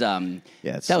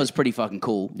that was pretty fucking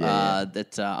cool. I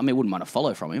wouldn't mind a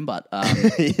follow from him, but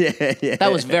that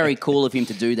was very cool of him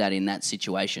to do that in that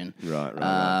situation. Right.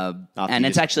 And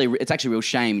it's actually a real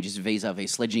shame just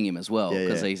vis-a-vis sledging him as well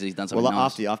because he's done something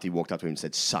nice. After he walked up to him and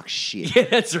said, "Suck shit." Yeah,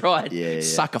 that's right. Yeah.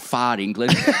 Suck a fart,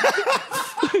 England.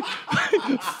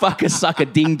 Fuck a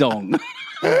ding dong.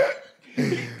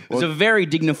 It's a very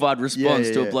dignified response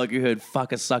to a bloke who heard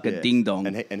 "fuck a sucker ding dong."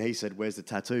 And he said, "Where's the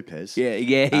tattoo, Pez?"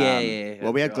 Yeah.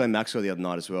 Well, we had Glenn Maxwell the other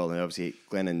night as well, and obviously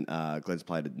Glenn's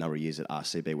played a number of years at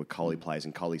RCB where Coley plays,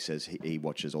 and Coley says he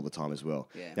watches all the time as well.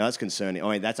 Yeah. Now that's concerning.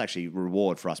 I mean, that's actually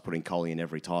reward for us putting Coley in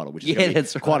every title, which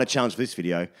is quite a challenge for this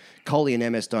video. Coley and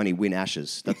MS Dhoni win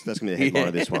Ashes. That's going to be the headline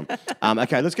of this one.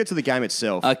 Okay, let's get to the game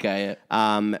itself. Okay.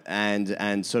 Yeah.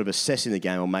 And sort of assessing the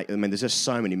game. There's just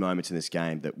so many moments in this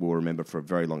game that we'll remember for a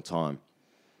very long time.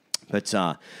 But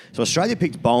so Australia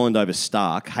picked Boland over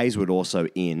Stark. Hazelwood also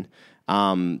in.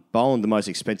 Boland the most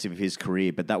expensive of his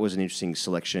career, but that was an interesting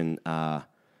selection.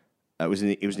 It was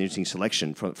an interesting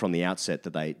selection from the outset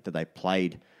that they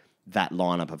played that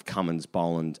lineup of Cummins,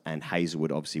 Boland, and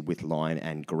Hazelwood, obviously with Lyon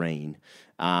and Green.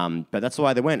 But that's the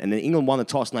way they went. And then England won the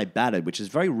toss and they batted, which is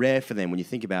very rare for them when you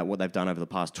think about what they've done over the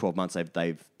past 12 months.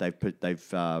 They've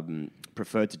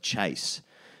preferred to chase,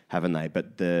 haven't they?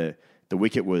 But the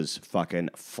wicket was fucking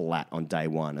flat on day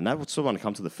one. And that's sort of want to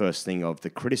come to the first thing of the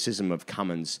criticism of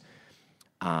Cummins'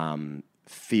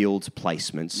 field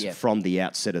placements from the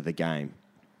outset of the game.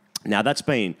 Now, that's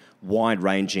been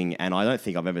wide-ranging, and I don't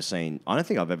think I've ever seen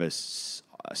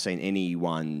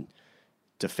anyone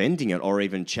defending it or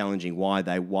even challenging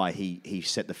why he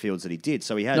set the fields that he did.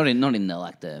 So he had not in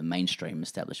the mainstream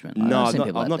establishment. No,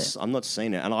 I'm not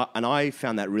seeing it, and I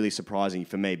found that really surprising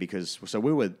for me because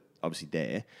we were obviously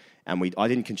there, and I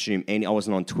didn't consume any. I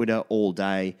wasn't on Twitter all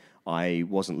day. I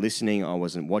wasn't listening. I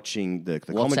wasn't watching the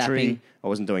commentary. I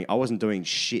wasn't doing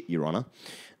shit, Your Honour.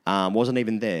 Wasn't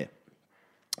even there.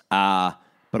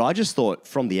 But I just thought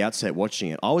from the outset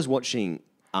watching it, I was watching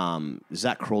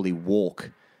Zach Crawley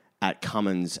walk at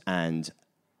Cummins and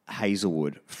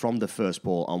Hazelwood from the first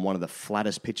ball on one of the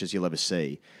flattest pitches you'll ever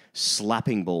see,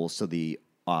 slapping balls to the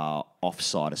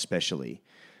offside especially.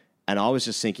 And I was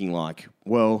just thinking like,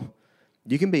 well,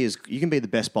 you can be the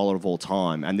best bowler of all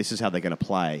time, and this is how they're going to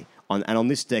play. On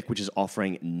this deck, which is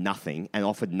offering nothing and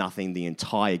offered nothing the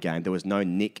entire game, there was no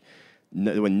nick.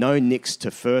 No, there were no nicks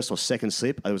to first or second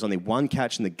slip. There was only one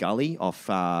catch in the gully off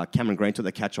Cameron Green took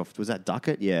the catch off. Was that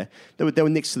Duckett? Yeah. There were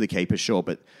nicks to the keeper, sure,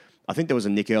 but I think there was a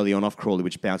nick early on off Crawley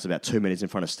which bounced about 2 minutes in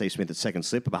front of Steve Smith at second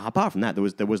slip. But apart from that,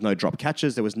 there was no drop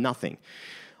catches. There was nothing.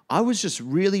 I was just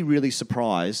really, really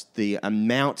surprised the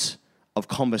amount of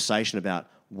conversation about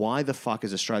why the fuck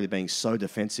is Australia being so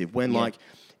defensive when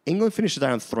England finished the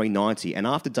day on 390, and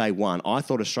after day one, I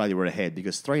thought Australia were ahead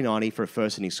because 390 for a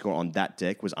first inning score on that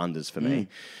deck was unders for me.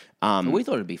 We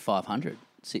thought it'd be 500.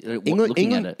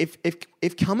 England,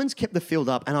 if Cummins kept the field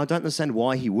up, and I don't understand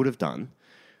why he would have done,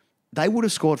 they would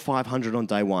have scored 500 on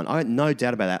day one. I had no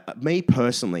doubt about that. Me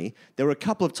personally, there were a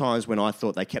couple of times when I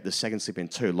thought they kept the second slip in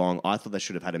too long. I thought they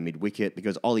should have had a mid-wicket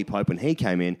because Ollie Pope, when he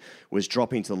came in, was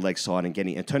dropping to the leg side and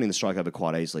turning the strike over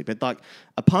quite easily. But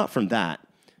apart from that,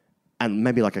 and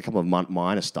maybe a couple of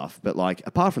minor stuff, but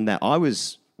apart from that, I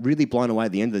was really blown away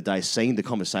at the end of the day seeing the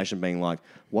conversation being like,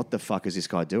 what the fuck is this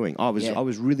guy doing? I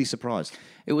was really surprised.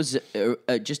 It was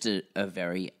just a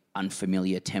very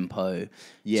unfamiliar tempo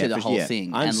to the whole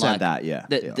thing. I understand that, yeah.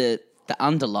 The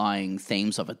underlying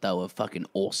themes of it, though, are fucking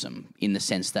awesome in the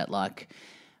sense that,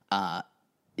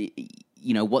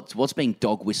 what's being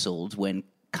dog whistled when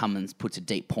Cummins puts a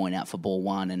deep point out for ball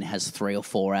one and has 3 or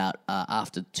 4 out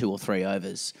after 2 or 3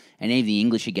 overs, and even the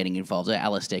English are getting involved.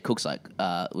 Alistair Cook's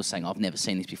was saying, I've never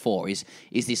seen this before, is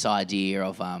this idea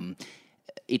of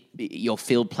your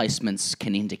field placements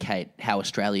can indicate how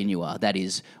Australian you are. That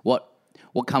is, what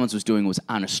Cummins was doing was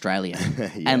un-Australian.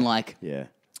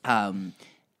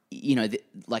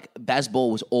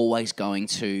 BazBall was always going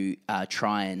to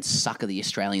try and sucker the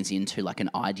Australians into an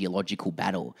ideological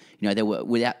battle. There were,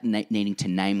 without needing to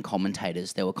name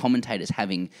commentators, there were commentators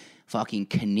having fucking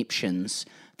conniptions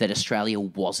that Australia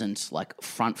wasn't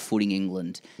front-footing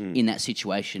England in that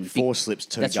situation. 4 slips,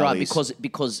 2 That's gullies. right,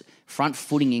 because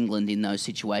front-footing England in those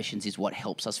situations is what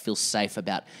helps us feel safe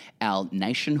about our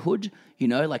nationhood,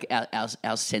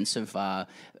 our sense of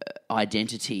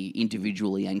identity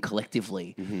individually and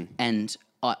collectively. Mm-hmm. And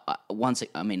I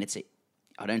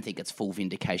don't think it's full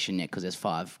vindication yet because there's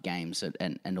 5 games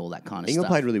and all that kind of England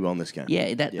stuff. played really well in this game.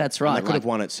 Yeah, that's right. And they could have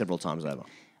won it several times over.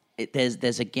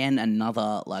 There's again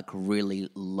another really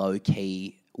low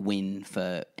key win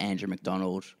for Andrew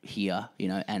McDonald here,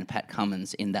 and Pat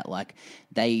Cummins in that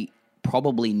they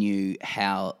probably knew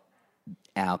how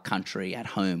our country at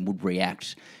home would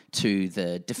react to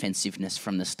the defensiveness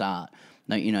from the start.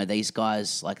 No, these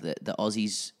guys the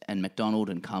Aussies and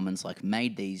McDonald and Cummins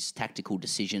made these tactical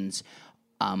decisions.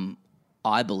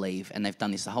 I believe, and they've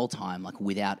done this the whole time,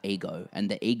 without ego, and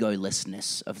the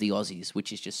egolessness of the Aussies,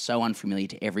 which is just so unfamiliar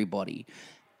to everybody,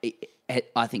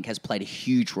 I think has played a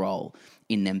huge role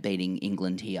in them beating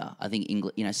England here. I think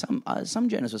England, some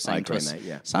journalists were saying to us,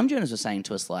 some journalists were saying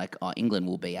to us England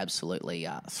will be absolutely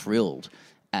thrilled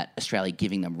at Australia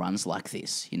giving them runs like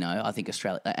this. I think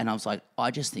Australia, and I was I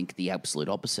just think the absolute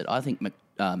opposite. I think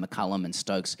McCullum and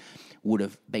Stokes would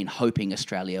have been hoping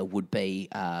Australia would be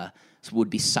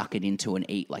suckered into an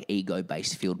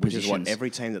ego-based field Which positions. is what every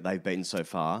team that they've beaten so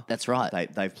far. That's right.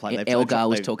 They've played. Elgar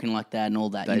was talking like that and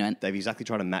all that. They've exactly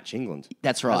tried to match England.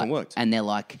 That's right. It hasn't worked. And they're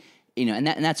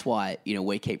and that's why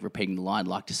we keep repeating the line.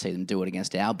 Like to see them do it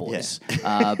against our boys,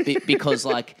 because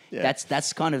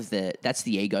that's kind of the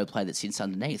ego play that sits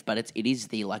underneath. But it is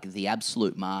the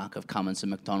absolute mark of Cummins and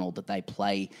McDonald that they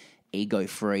play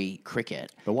ego-free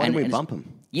cricket. But why do we bump them?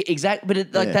 Yeah, exactly.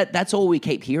 But that's all we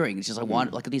keep hearing. It's just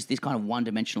this kind of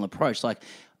one-dimensional approach.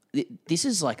 This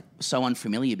is so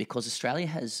unfamiliar because Australia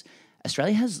has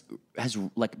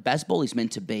BazBall is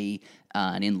meant to be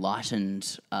an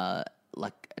enlightened a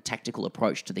tactical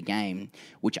approach to the game,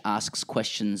 which asks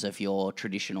questions of your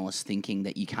traditionalist thinking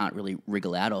that you can't really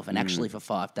wriggle out of. And actually, for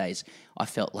 5 days, I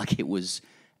felt like it was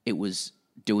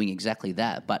doing exactly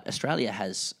that. But Australia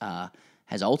has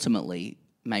ultimately,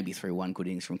 maybe through one good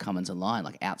innings from Cummins and Lyon,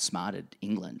 outsmarted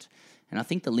England. And I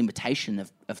think the limitation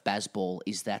of BazBall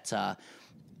is that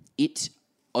it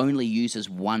only uses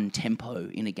one tempo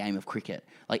in a game of cricket.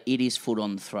 Like, it is foot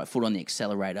on the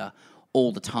accelerator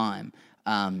all the time.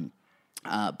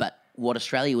 But what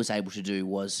Australia was able to do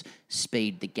was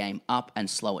speed the game up and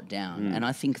slow it down. And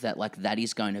I think that that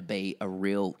is going to be a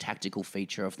real tactical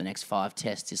feature of the next 5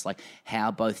 tests, is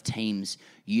how both teams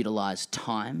utilise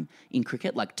time in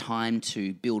cricket, time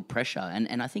to build pressure.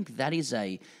 And I think that is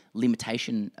a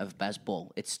limitation of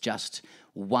BazBall. It's just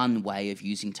one way of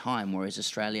using time, whereas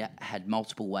Australia had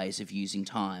multiple ways of using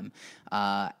time.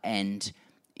 And,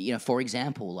 for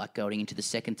example, going into the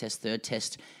second test, third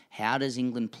test, how does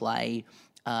England play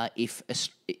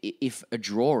if a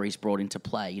draw is brought into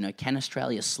play? Can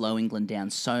Australia slow England down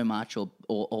so much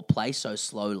or play so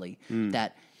slowly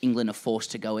that England are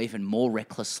forced to go even more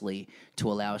recklessly to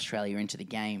allow Australia into the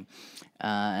game?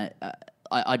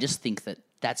 I just think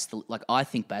that's I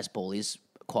think BazBall is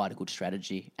quite a good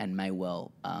strategy and may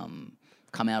well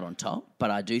come out on top, but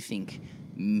I do think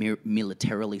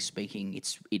militarily speaking,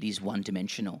 it is one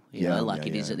dimensional.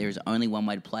 There is only one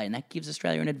way to play, and that gives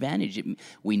Australia an advantage.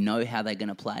 We know how they're going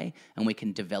to play, and we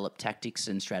can develop tactics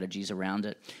and strategies around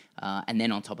it. And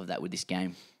then on top of that, with this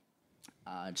game,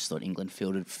 I just thought England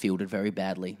fielded very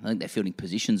badly. I think their fielding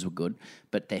positions were good,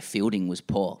 but their fielding was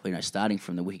poor. Starting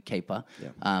from the wicketkeeper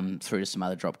through to some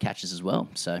other drop catches as well.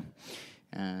 So,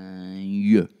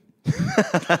 yeah.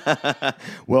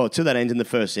 Well, to that end, in the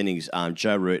first innings,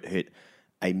 Joe Root hit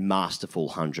a masterful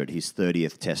 100, his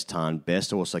 30th Test ton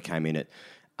best. Also came in at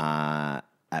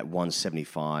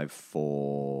 175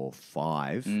 for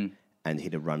 5 and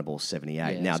hit a run ball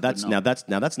 78. Yeah, that's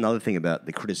another thing about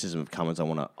the criticism of Cummins I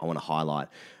want to highlight.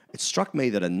 It struck me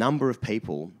that a number of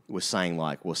people were saying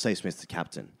Steve Smith's the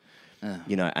captain,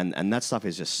 and that stuff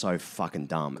is just so fucking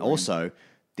dumb. Green. Also,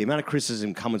 the amount of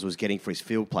criticism Cummins was getting for his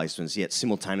field placements, yet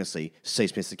simultaneously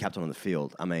Steve Smith's the captain on the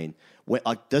field. I mean,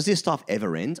 does this stuff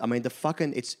ever end? I mean,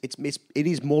 it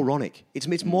is moronic.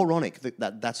 It's moronic,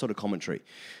 that sort of commentary.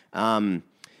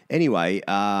 Anyway,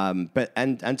 but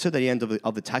to the end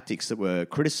of the tactics that were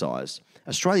criticised,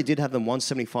 Australia did have them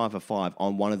 175 for 5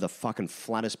 on one of the fucking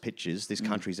flattest pitches this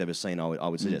country's ever seen, I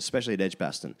would suggest, especially at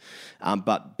Edgbaston.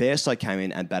 But Bairstow came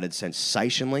in and batted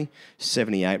sensationally,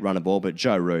 78 run a ball. But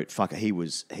Joe Root, he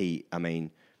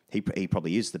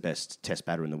probably is the best Test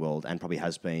batter in the world, and probably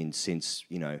has been since,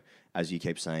 as you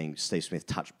keep saying, Steve Smith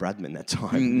touched Bradman that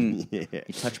time. Yeah.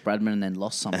 He touched Bradman and then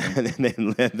lost something. and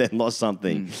then lost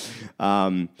something.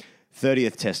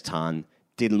 30th Test ton,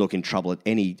 didn't look in trouble at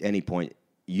any point.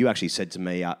 You actually said to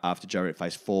me after Joe Root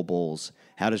faced 4 balls,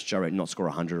 how does Joe Root not score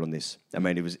 100 on this? I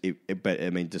mean,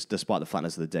 despite the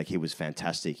flatness of the deck, he was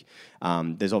fantastic.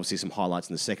 There's obviously some highlights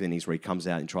in the second innings where he comes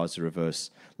out and tries to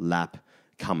reverse lap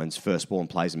Cummins' first ball and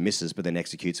plays and misses, but then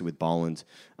executes it with Boland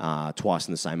twice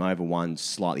in the same over. One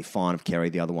slightly fine of Kerry,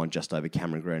 the other one just over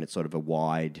Cameron Green. It's sort of a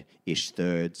wide-ish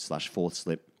third/fourth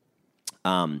slip.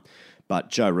 But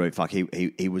Joe Root,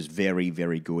 he was very,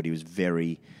 very good. He was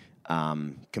very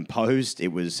composed.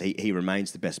 He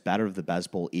remains the best batter of the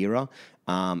BazBall era.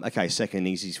 Okay, second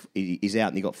innings he's out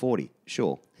and he got 40.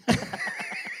 Sure,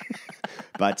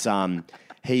 but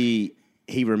he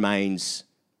remains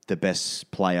the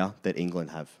best player that England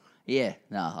have. Yeah,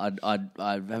 no, I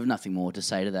have nothing more to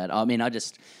say to that. I mean, I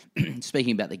just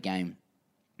speaking about the game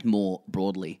more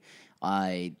broadly,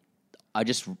 I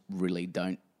just really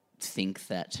don't think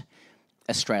that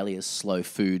Australia's slow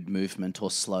food movement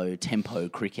or slow tempo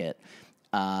cricket,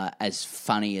 as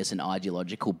funny as an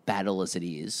ideological battle as it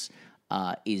is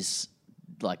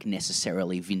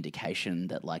necessarily vindication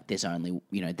that there's only,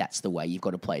 that's the way you've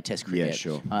got to play Test cricket. Yeah,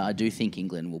 sure. I do think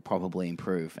England will probably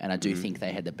improve, and I do think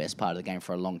they had the best part of the game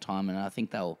for a long time, and I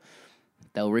think they'll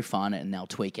refine it and they'll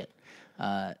tweak it,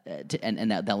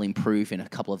 and they'll improve in a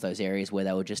couple of those areas where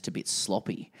they were just a bit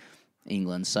sloppy,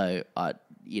 England. So I'll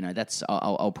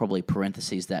probably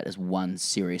parentheses that as one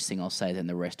serious thing I'll say. Then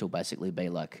the rest will basically be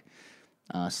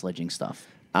sledging stuff.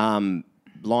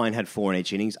 Lyon had 4 in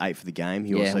each innings, 8 for the game.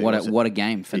 What a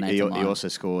game for Nathan Lyon. He also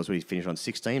scores when he finished on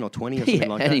 16 or 20 or something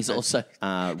like that. And he's also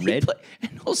red.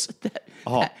 And also that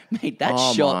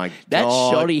shot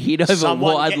he hit over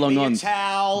Someone wide get long me on. A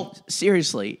towel.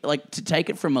 Seriously, to take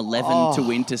it from 11 to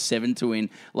win to 7 to win,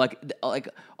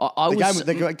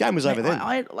 the game was over then.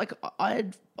 I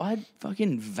had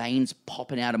fucking veins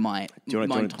popping out of my. Do you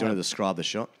want to describe the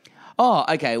shot? Oh,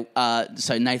 okay.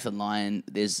 So Nathan Lyon,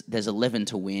 there's 11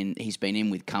 to win. He's been in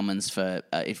with Cummins for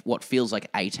what feels like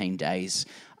 18 days.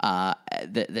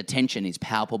 The tension is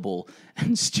palpable.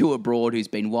 And Stuart Broad, who's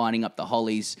been winding up the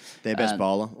Hollies, their best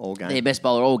bowler all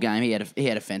game. He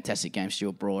had a fantastic game,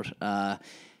 Stuart Broad.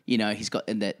 he's got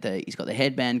he's got the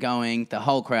headband going. The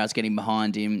whole crowd's getting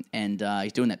behind him, and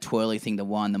he's doing that twirly thing to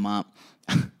wind them up.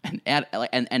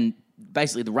 and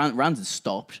basically the runs had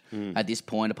stopped at this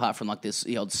point, apart from like this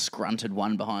old scrunted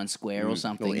one behind square or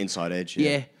something. Or inside edge.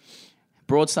 Yeah.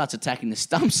 Broad starts attacking the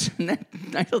stumps, and then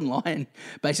Nathan Lyon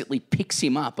basically picks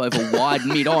him up over wide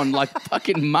mid-on like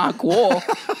fucking Mark Waugh.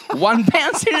 One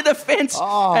bounce into the fence.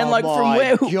 And like from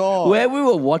where we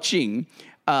were watching,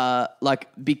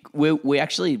 we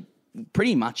actually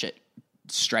pretty much at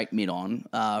straight mid-on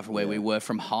from where we were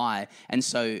from high. And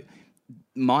so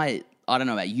I don't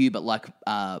know about you, but like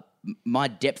my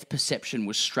depth perception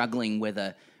was struggling with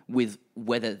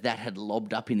whether that had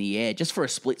lobbed up in the air just for a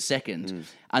split second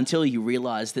until you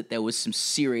realised that there was some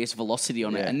serious velocity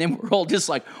on it. And then we're all just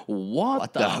like,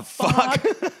 what the fuck?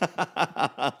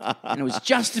 And it was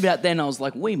just about then I was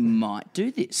like, we might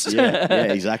do this. Yeah,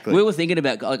 exactly. We were thinking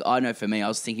about, like, I know for me, I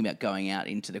was thinking about going out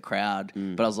into the crowd,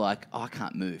 but I was like, I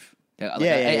can't move. And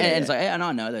it's like, and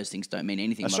I know those things don't mean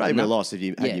anything. Australia would have lost if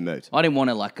you moved. I didn't want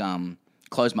to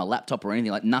close my laptop or anything.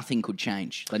 Like nothing could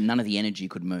change. Like none of the energy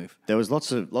could move. There was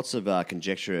lots of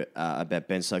conjecture about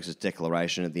Ben Stokes'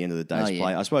 declaration at the end of the day's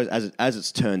play. I suppose as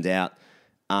it's turned out,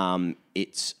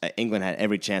 England had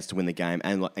every chance to win the game,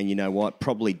 and you know what?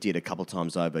 Probably did a couple of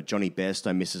times over. Johnny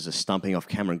Bairstow misses a stumping off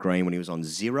Cameron Green when he was on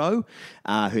 0.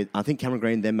 I think Cameron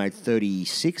Green then made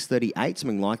 36, 38,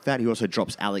 something like that. He also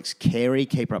drops Alex Carey,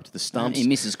 keeper up to the stumps. He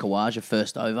misses Kawaja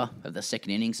first over of the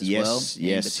second innings as well. Yes, he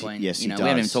does. We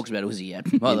haven't even talked about Uzi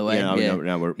yet, by the way.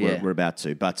 No, we're about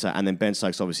to. But and then Ben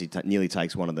Stokes obviously nearly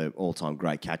takes one of the all-time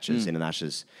great catches in an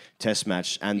Ashes Test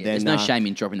match. And then there's no shame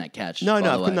in dropping that catch. No,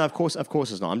 of course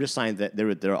there's not. I'm just saying that there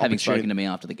are having spoken to me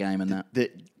after the game and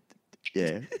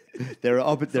there are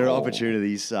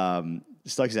opportunities.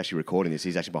 Stokes is actually recording this.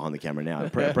 He's actually behind the camera now. I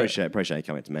appreciate you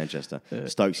coming to Manchester.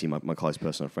 Stokesy, my close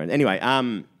personal friend. Anyway,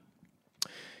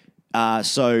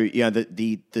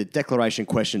 the declaration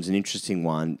question's an interesting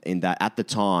one in that at the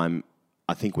time,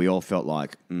 I think we all felt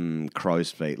like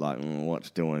crow's feet, like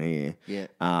what's doing here? Yeah.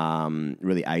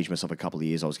 Really aged myself a couple of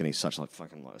years. I was getting such a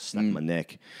snap in my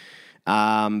neck.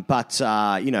 But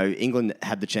England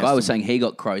had the chance. I was saying he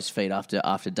got crow's feet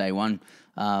after day one,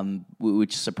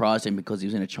 which surprised him because he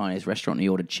was in a Chinese restaurant and he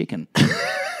ordered chicken.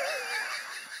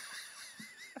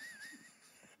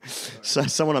 So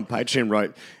someone on Patreon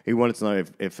wrote he wanted to know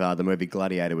if the movie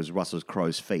Gladiator was Russell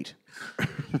Crowe's feet.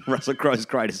 Russell Crowe's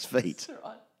greatest feet.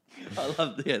 I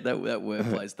love that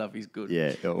wordplay stuff. He's good.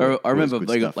 Yeah, I remember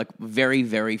being very,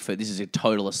 very. This is a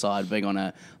total aside. Being on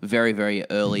a very, very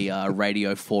early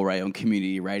radio foray on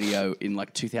community radio in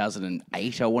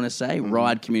 2008, I want to say.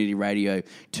 Ride Community Radio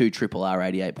 2 Triple R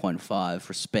 88.5.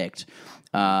 Respect.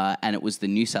 And it was the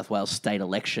New South Wales state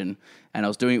election, and I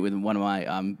was doing it with one of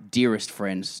my dearest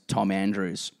friends, Tom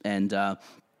Andrews, and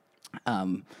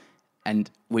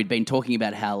we'd been talking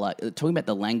about how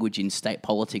the language in state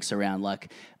politics around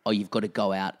you've got to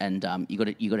go out and you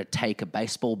got to take a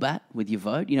baseball bat with your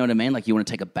vote. You know what I mean? Like you want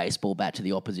to take a baseball bat to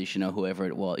the opposition or whoever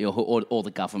it was, or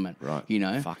the government. Right. You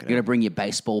know, you got to bring your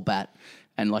baseball bat.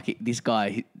 And this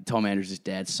guy, Tom Andrews'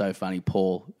 dad's so funny,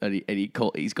 Paul, and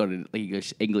he's got an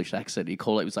English accent. He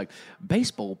called it was like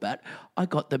baseball bat. I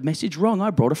got the message wrong. I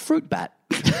brought a fruit bat.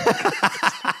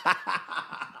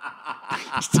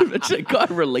 Just imagine a guy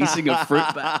releasing a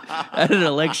fruit bat at an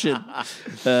election.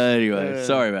 Anyway,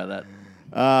 sorry about that.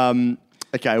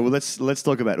 Okay, well let's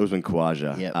talk about Usman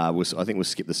Khawaja. Yep. I think we'll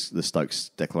skip the Stokes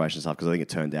declaration stuff because I think it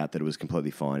turned out that it was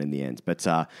completely fine in the end. But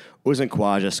Usman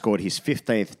Khawaja scored his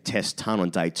 15th Test ton on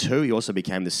day 2. He also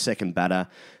became the second batter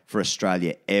for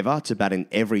Australia ever to bat in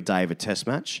every day of a Test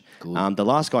match. The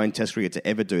last guy in Test cricket to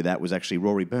ever do that was actually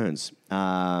Rory Burns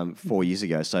 4 years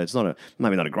ago. So it's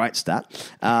maybe not a great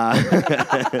stat.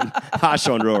 Harsh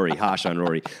on Rory.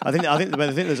 I think there's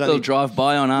only a little drive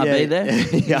by on RB there.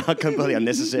 Yeah, completely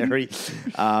unnecessary.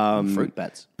 Fruit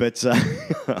bats. But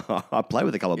I play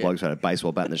with a couple of blokes who had a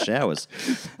baseball bat in the showers.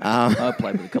 I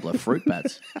played with a couple of fruit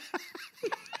bats.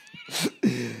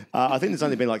 I think there's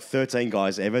only been 13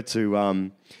 guys ever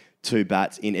to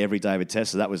bat in every day of a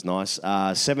Test, so that was nice.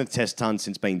 7th Test ton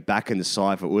since being back in the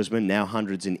side for Usman. Now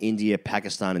hundreds in India,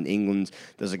 Pakistan and England.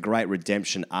 There's a great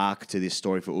redemption arc to this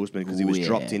story for Usman because he was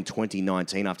dropped in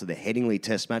 2019 after the Headingley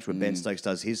Test match where Ben Stokes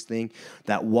does his thing.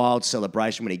 That wild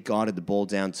celebration when he guided the ball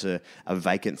down to a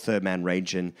vacant third-man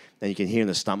region. And you can hear in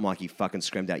the stump mic he fucking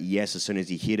screamed out yes as soon as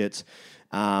he hit it.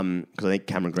 because I think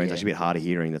Cameron Green's actually a bit hard of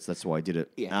hearing. That's why I did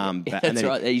it. That's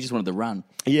right. You just wanted to run.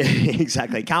 Yeah,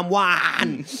 exactly. Come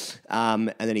on!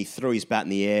 And then he threw his bat in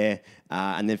the air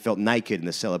and then felt naked in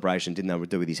the celebration. Didn't know what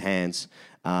to do with his hands.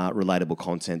 Relatable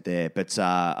content there. But,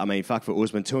 I mean, fuck for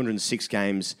Usman. 206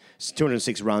 games,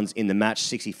 206 runs in the match,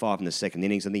 65 in the second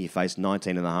innings. I think he faced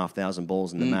 19,500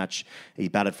 balls in the match. He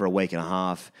batted for a week and a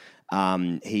half.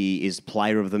 He is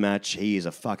player of the match. He is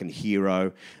a fucking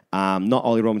hero. Not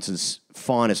Ollie Robinson's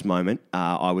finest moment,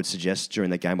 I would suggest, during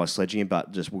that game by sledging him,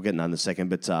 but we'll get into that in a second.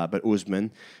 But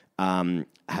Usman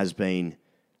has been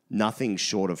nothing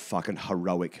short of fucking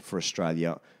heroic for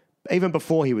Australia. Even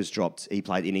before he was dropped, he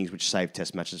played innings which saved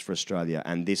Test matches for Australia.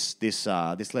 And this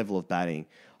level of batting,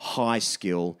 high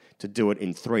skill, to do it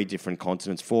in 3 different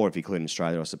continents, 4 if you include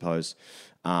Australia, I suppose,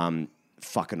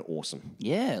 fucking awesome.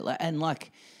 Yeah, and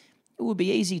like, it would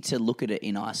be easy to look at it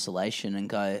in isolation and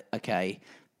go, okay,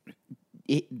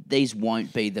 these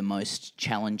won't be the most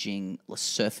challenging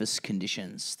surface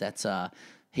conditions that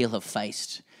he'll have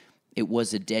faced. It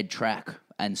was a dead track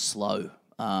and slow,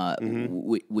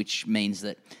 which means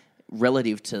that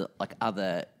relative to like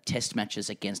other Test matches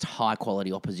against high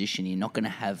quality opposition, you're not going to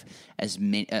have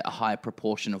a high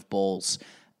proportion of balls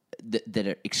that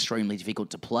are extremely difficult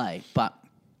to play. But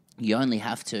you only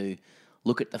have to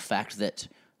look at the fact that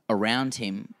around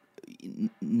him,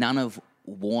 none of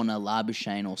Warner,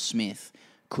 Labuschagne or Smith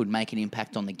could make an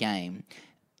impact on the game.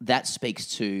 That speaks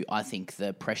to, I think,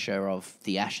 the pressure of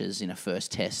the Ashes in a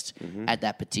first Test at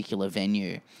that particular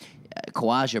venue.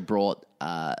 Khawaja brought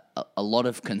a lot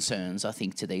of concerns, I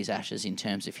think, to these Ashes in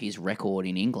terms of his record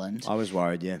in England. I was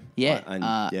worried, yeah.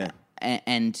 Yeah.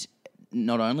 And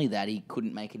not only that, he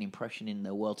couldn't make an impression in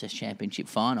the World Test Championship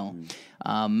final,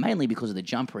 mainly because of the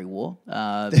jumper he wore,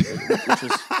 which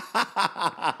was...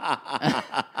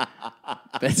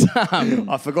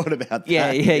 I forgot about that.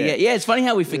 Yeah. It's funny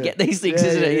how we forget these things,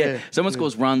 isn't it? Yeah. Someone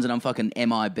scores runs and I'm fucking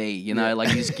MIB, you know, like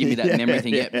you just give me that memory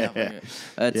thing.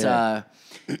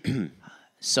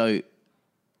 So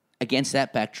against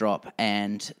that backdrop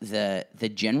and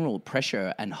the general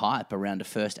pressure and hype around a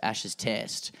first Ashes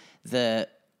Test,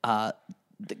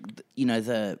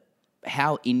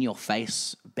 how in your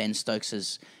face Ben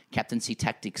Stokes' captaincy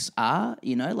tactics are,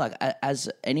 you know, like as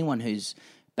anyone who's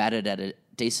batted at a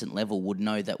decent level would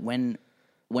know that when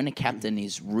a captain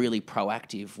is really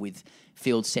proactive with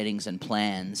field settings and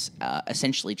plans,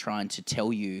 essentially trying to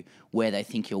tell you where they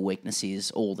think your weakness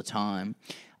is all the time,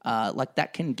 like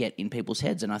that can get in people's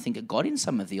heads, and I think it got in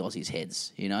some of the Aussies'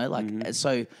 heads, you know, like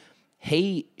so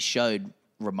he showed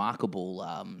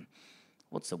remarkable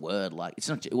what's the word? Like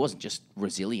it wasn't just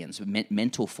resilience, but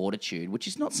mental fortitude, which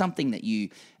is not something that you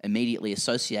immediately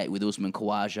associate with Usman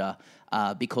Khawaja,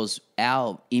 because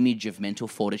our image of mental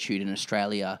fortitude in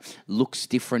Australia looks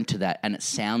different to that, and it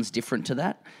sounds different to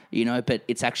that, you know. But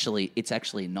it's actually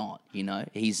not, you know.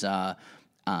 He's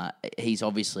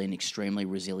obviously an extremely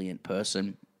resilient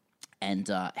person,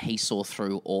 and he saw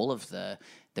through all of the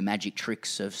magic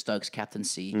tricks of Stokes'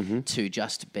 captaincy to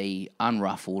just be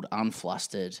unruffled,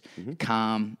 unflustered,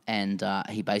 calm, and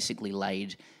he basically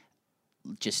laid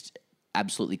just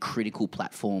absolutely critical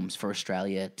platforms for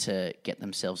Australia to get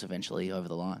themselves eventually over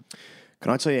the line.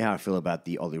 Can I tell you how I feel about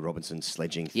the Ollie Robinson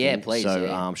sledging thing? Yeah, please. So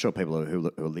yeah. I'm sure people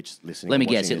who are listening. Let me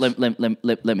guess.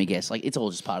 Let me guess. Like it's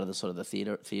all just part of the sort of the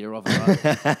theater of it, right?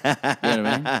 You know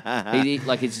what I mean?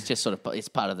 Like it's just sort of it's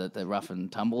part of the rough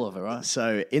and tumble of it, right?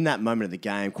 So in that moment of the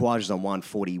game, Khawaja's on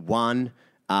 141,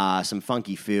 some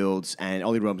funky fields, and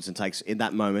Ollie Robinson takes in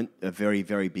that moment a very,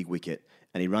 very big wicket.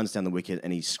 And he runs down the wicket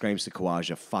and he screams to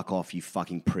Khawaja, "Fuck off, you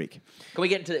fucking prick!" Can we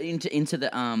get into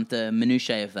the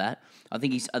minutiae of that? I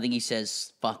think he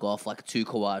says "fuck off" like to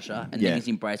Khawaja, and then he's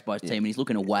embraced by his team and he's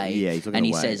looking away. Yeah, he's looking and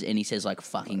away. He says like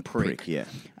 "fucking prick." Yeah.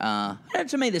 And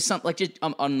to me, there's something like just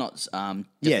I'm not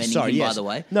defending him by the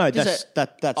way. No, that's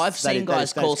I've seen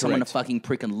guys call someone correct. a fucking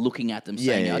prick and looking at them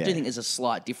saying it. I do think there's a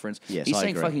slight difference. Yes, he's I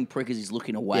saying agree. fucking prick as he's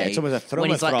looking away. Yeah, it's almost a when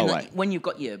he's like, throwaway. when you've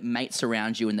got your mates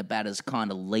around you and the batter's kind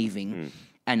of leaving.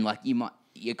 And like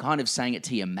you're kind of saying it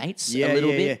to your mates a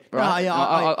little bit, right?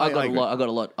 I got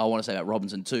a lot I want to say about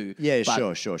Robinson too. Yeah,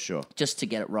 sure. Just to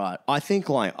get it right. I think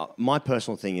like my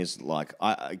personal thing is like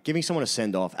giving someone a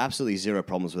send off. Absolutely zero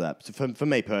problems with that. For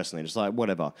me personally, just like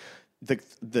whatever.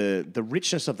 The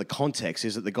richness of the context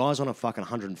is that the guy's on a fucking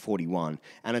 141,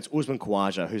 and it's Usman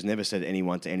Khawaja who's never said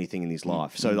anyone to anything in his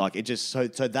life. So like it just so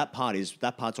that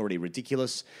part's already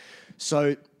ridiculous.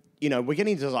 So. You know, we're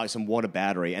getting into like some water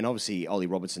battery, and obviously Ollie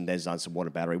Robinson has done some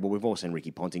water battery. Well, we've all seen Ricky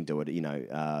Ponting do it, you know,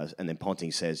 and then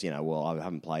Ponting says, you know, well, I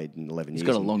haven't played in 11 years. He's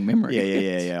got a long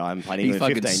memory. Yeah. I haven't played in 15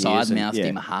 years. He fucking side-mouthed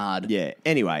him hard. Yeah.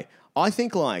 Anyway, I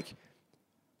think like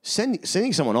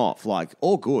sending someone off, like,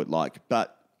 all good, like,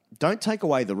 but don't take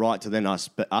away the right to then us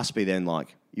be then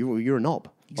like, you're a knob.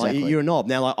 Exactly. Like, you're a knob.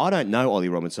 Now, like, I don't know Ollie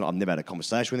Robinson. I've never had a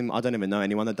conversation with him. I don't even know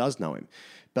anyone that does know him.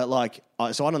 But, like,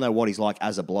 so I don't know what he's like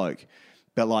as a bloke.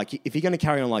 But, like, if you're going to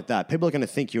carry on like that, people are going to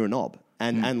think you're a knob.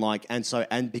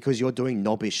 And because you're doing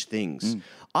knobbish things.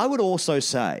 I would also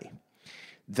say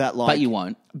that, like... But you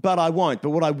won't. But I won't.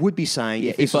 But what I would be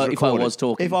saying... if I was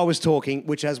talking. If I was talking,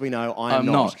 which, as we know, I'm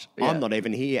not. Yeah. I'm not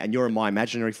even here, and you're my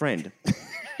imaginary friend.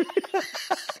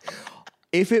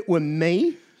 If it were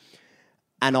me...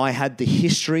 and I had the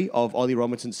history of Ollie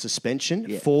Robinson's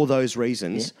suspension for those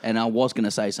reasons. Yeah. And I was going to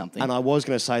say something.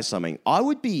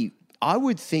 I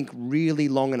would think really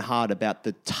long and hard about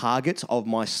the target of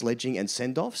my sledging and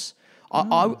send-offs.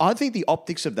 I think the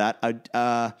optics of that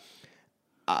are...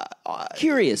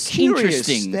 Curious,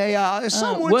 interesting. They are.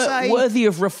 Some would say worthy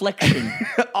of reflection.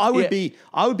 I would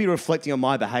be reflecting on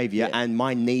my behaviour and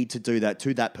my need to do that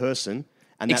to that person,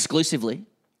 and exclusively.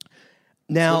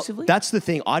 Now, that's the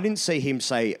thing. I didn't see him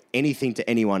say anything to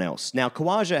anyone else. Now,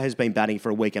 Kawaja has been batting for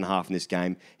a week and a half in this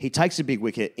game. He takes a big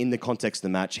wicket in the context of the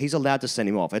match. He's allowed to send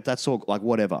him off. That's all, like,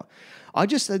 whatever.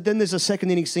 Then there's a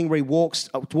second innings thing where he walks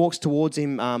towards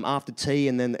him after tea,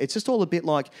 and then it's just all a bit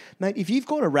like, mate, if you've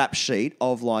got a rap sheet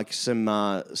of, like, some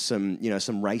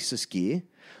racist gear,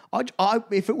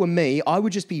 if it were me, I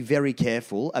would just be very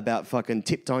careful about fucking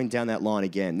tiptoeing down that line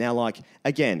again. Now, like,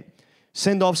 again,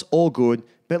 send-offs, all good.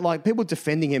 But, like, people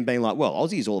defending him being like, well,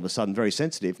 Aussie's all of a sudden very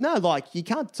sensitive. No, like, you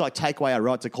can't, like, take away our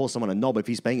right to call someone a knob if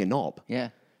he's being a knob. Yeah.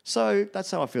 So that's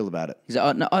how I feel about it.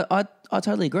 I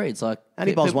totally agree. It's like... And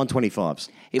he bowls 125s.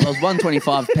 He bowls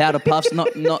 125 powder puffs,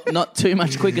 not too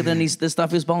much quicker than the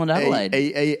stuff he's bowling at Adelaide.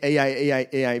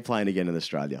 He ain't playing again in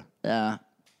Australia. Yeah.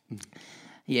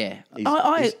 He's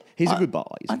a good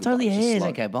bowler. I totally he's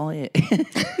okay bowler, yeah.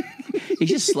 He's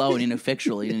just slow and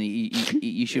ineffectual, and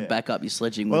you should back up your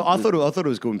sledging. Well, I thought it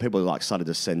was good when people like started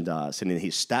to send in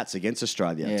his stats against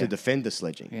Australia to defend the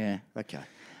sledging. Yeah. Okay.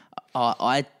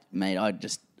 I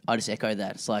just echo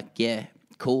that. It's like, yeah,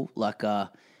 cool. Like,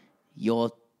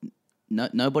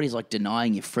 nobody's like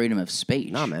denying your freedom of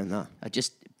speech. No, man, no.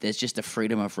 There's just a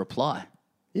freedom of reply.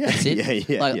 Yeah, that's it.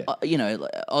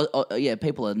 Yeah.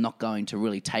 People are not going to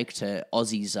really take to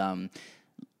Aussie's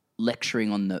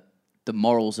lecturing on the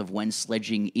morals of when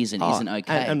sledging isn't okay,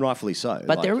 and rightfully so.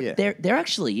 But they're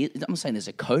actually, I'm not saying there's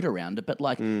a code around it, but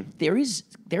like there is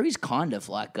kind of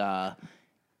like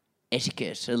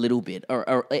etiquette a little bit,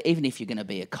 or even if you're going to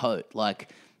be a code, like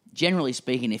generally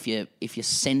speaking, if you're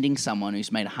sending someone who's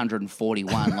made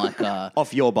 141, like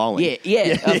off your bowling,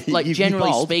 like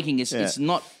generally speaking, it's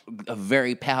not a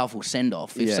very powerful send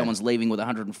off if someone's leaving with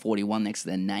 141 next to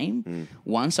their name.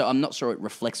 One, so I'm not sure it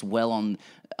reflects well on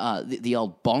the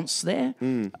old bonce there,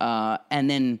 and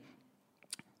then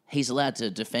he's allowed to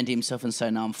defend himself and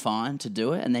say, no, I'm fine to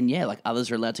do it. And then, like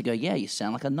others are allowed to go, yeah, you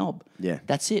sound like a knob. Yeah.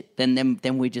 That's it. Then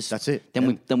we just... That's it. Then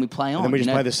we play on. And then we just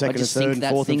play the second and third and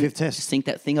fourth and fifth test. Just think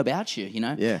that thing about you, you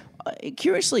know? Yeah.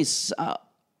 Curiously,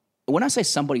 when I say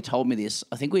somebody told me this,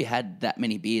 I think we had that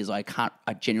many beers. I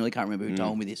genuinely can't remember who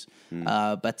told me this.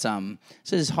 But so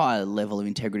there's a higher level of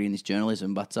integrity in this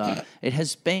journalism. But it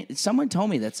has been... Someone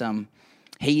told me that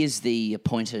he is the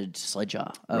appointed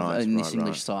sledger in this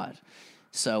English side.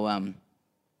 So, I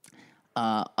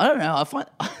don't know. I find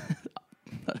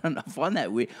that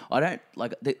weird. I don't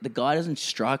like the guy doesn't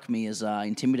strike me as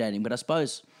intimidating, but I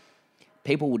suppose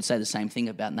people would say the same thing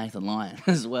about Nathan Lyon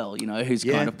as well. You know, who's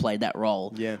kind of played that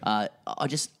role. Yeah. I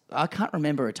can't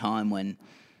remember a time when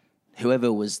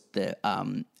whoever was the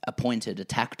appointed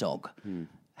attack dog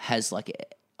has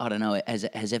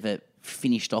has ever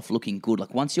finished off looking good.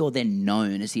 Like once you're then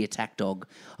known as the attack dog,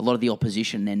 a lot of the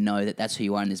opposition then know that that's who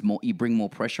you are, and you bring more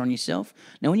pressure on yourself.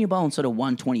 Now when you're bowling sort of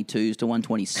 122s to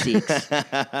 126,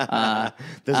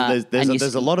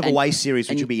 there's a lot of away series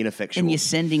which will be ineffectual. And you're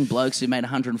sending blokes who made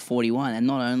 141, and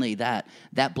not only that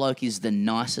bloke is the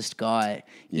nicest guy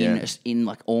in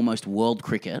like almost world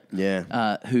cricket.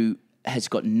 Yeah. Who has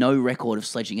got no record of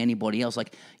sledging anybody else.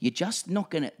 Like, you're just not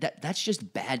going to... That's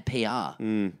just bad PR.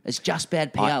 It's just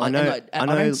bad PR. I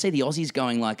don't see the Aussies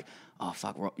going like, oh,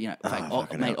 fuck,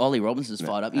 mate, Ollie Robinson's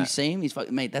fired up. You see him? He's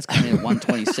fucking... Mate, that's coming in at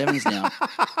 127s now. You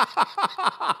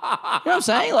know what I'm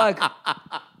saying? Like...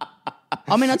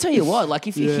 I mean, I tell you what, like,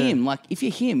 if you're him,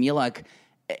 you're like...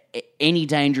 Any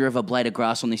danger of a blade of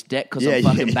grass on this deck because I'm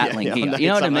fucking battling here. You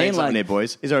know what I mean? Like, there,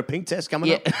 boys. Is there a pink test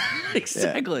coming up?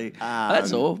 Exactly.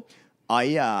 That's all.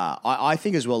 I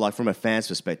think as well, like from a fan's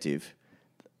perspective,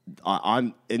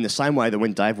 I'm in the same way that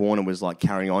when Dave Warner was like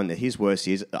carrying on, that his worst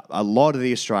is a lot of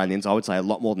the Australians, I would say a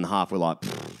lot more than half, were like,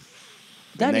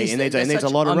 That and it needs a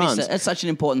lot of runs. That's such an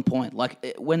important point.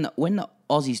 Like when the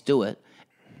Aussies do it,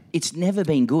 it's never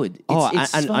been good.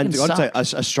 It's and fucking I've got to sucked.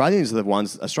 say, Australians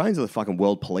are the fucking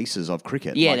world policers of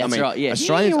cricket. Yeah, that's right. Yeah,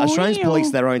 Australians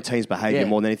police their own team's behaviour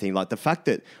more than anything. Like the fact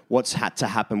that what's had to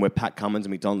happen with Pat Cummins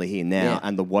and McDonald are here now,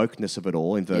 and the wokeness of it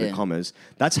all, inverted commas,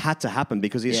 that's had to happen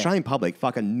because the Australian public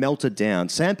fucking melted down.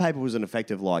 Sandpaper was an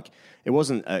effective it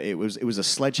wasn't. It was a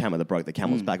sledgehammer that broke the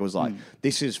camel's back. It was like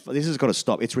this has got to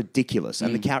stop. It's ridiculous,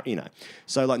 and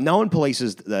so like no one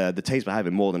polices the team's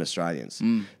behaviour more than Australians,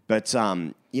 but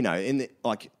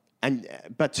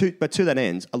but to that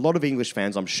end, a lot of English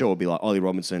fans, I'm sure, will be like, Ollie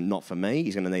Robinson, not for me.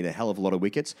 He's going to need a hell of a lot of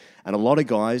wickets. And a lot of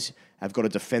guys have got to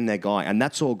defend their guy. And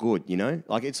that's all good,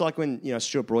 Like, it's like when,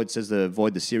 Stuart Broad says to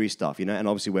avoid the series stuff, And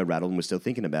obviously we're rattled and we're still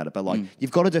thinking about it. But, you've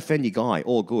got to defend your guy.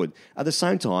 All good. At the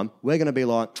same time, we're going to be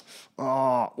like,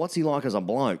 oh, what's he like as a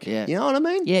bloke? Yeah. You know what I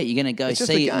mean? Yeah, you're going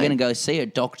to go see a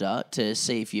doctor to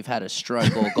see if you've had a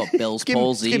stroke or got Bell's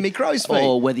palsy. Give me crow's feet.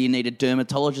 Or whether you need a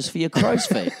dermatologist for your crow's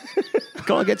feet.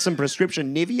 Can I get some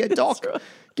prescription Nivea, doc?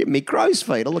 Give me crow's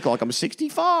feet. I look like I'm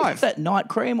 65. Is that night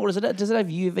cream, or does it have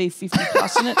UV 50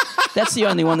 plus in it? That's the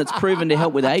only one that's proven to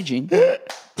help with aging. Got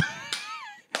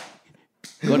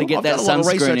to get that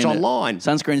sunscreen research in online.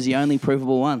 Sunscreen is the only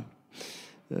provable one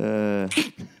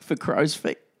for crow's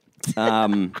feet.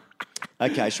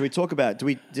 Okay, should we talk about?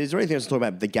 Is there anything else to talk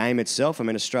about the game itself? I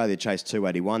mean, Australia chased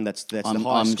 281. That's the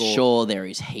highest score. I'm sure there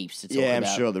is heaps to talk about. Yeah, I'm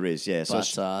sure there is. Yeah, but,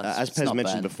 so as Pez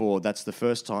mentioned before, that's the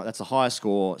first time. That's the highest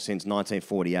score since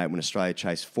 1948 when Australia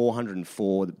chased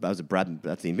 404. That was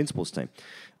that's the Invincibles team.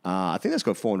 I think they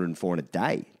scored 404 in a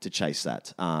day to chase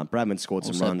that. Bradman scored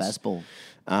some runs.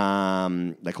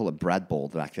 BazBall. They call it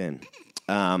BradBall back then.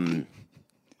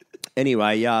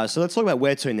 Anyway, so let's talk about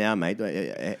where to now, mate.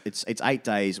 It's 8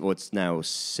 days, or it's now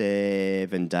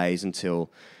 7 days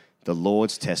until the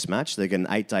Lord's Test match. They get an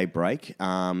 8-day break,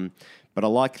 but I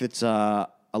like that.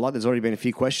 There's already been a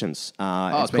few questions.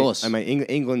 Of course. I mean,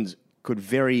 England could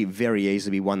very, very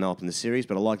easily be 1-0 up in the series,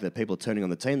 but I like that people are turning on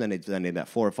the team. They need about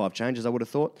 4 or 5 changes, I would have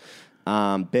thought.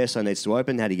 Bairstow needs to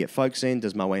open. How do you get folks in?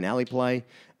 Does Moeen Ali play?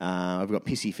 I've got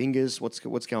pissy fingers. What's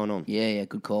going on? Yeah,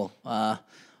 good call.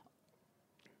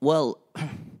 Well,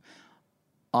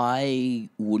 I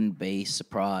wouldn't be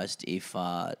surprised if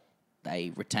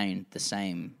they retained the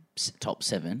same top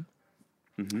 7.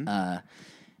 Mm-hmm.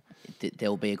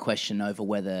 There'll be a question over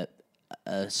whether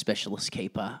a specialist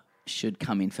keeper should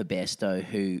come in for Bairstow,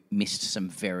 who missed some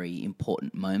very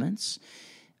important moments.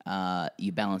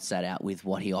 You balance that out with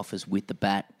what he offers with the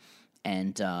bat,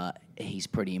 and he's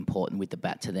pretty important with the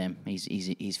bat to them.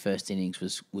 His first innings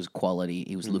was quality.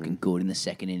 He was looking good in the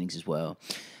second innings as well.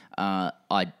 I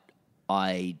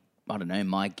don't know,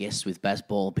 my guess with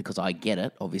BazBall, because I get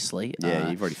it, obviously. Yeah,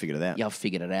 you've already figured it out. Yeah, I've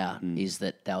figured it out, is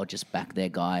that they'll just back their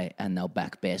guy and they'll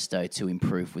back Bairstow to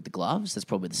improve with the gloves. That's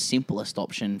probably the simplest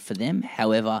option for them.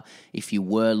 However, if you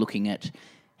were looking at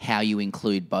how you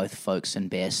include both Folkes and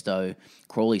Bairstow,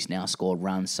 Crawley's now scored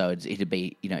runs, so it'd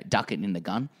be, Duckett in the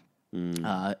gun.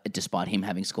 Despite him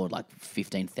having scored like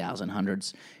 15,000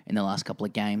 hundreds in the last couple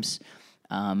of games.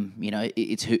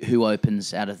 It's who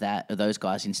opens out of those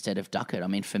guys instead of Duckett. I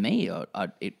mean, for me,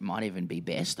 it might even be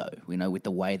Bairstow. With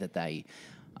the way that they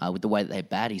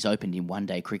bat, he's opened in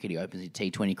one-day cricket. He opens in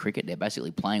T20 cricket. They're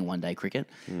basically playing one-day cricket.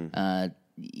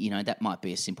 That might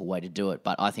be a simple way to do it.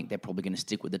 But I think they're probably going to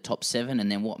stick with the top 7, and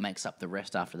then what makes up the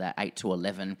rest after that, 8 to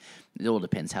 11. It all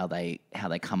depends how they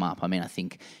come up. I mean, I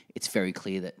think it's very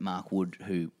clear that Mark Wood,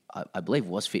 who I believe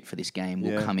was fit for this game,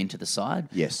 will come into the side.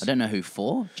 Yes. I don't know who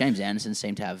for. James Anderson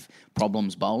seemed to have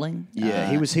problems bowling. Yeah,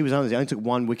 he only took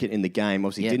 1 wicket in the game.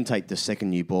 Obviously, he didn't take the second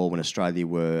new ball when Australia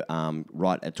were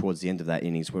towards the end of that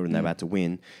innings when they were about to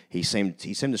win. He seemed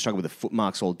to struggle with the foot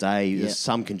marks all day. There's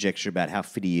some conjecture about how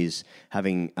fit he is,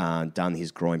 having done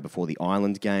his groin before the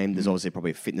Ireland game. There's obviously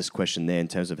probably a fitness question there in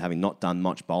terms of having not done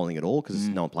much bowling at all because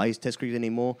no one plays Test cricket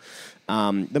anymore.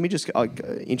 Let me just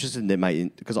interested in that,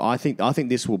 mate, because I think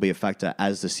this will be a factor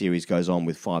as the series goes on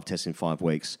with 5 tests in 5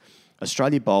 weeks.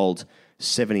 Australia bowled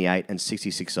 78 and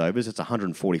 66 overs. It's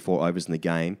 144 overs in the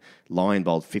game. Lyon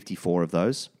bowled 54 of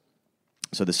those.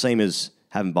 So the Seamers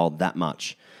haven't bowled that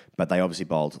much, but they obviously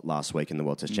bowled last week in the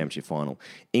World Test Championship final.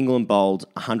 England bowled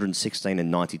 116 and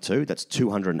 92. That's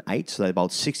 208. So they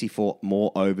bowled 64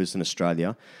 more overs than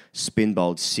Australia. Spin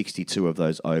bowled 62 of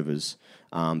those overs,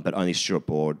 but only Stuart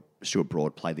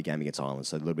Broad played the game against Ireland,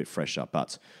 so a little bit fresher.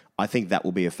 But I think that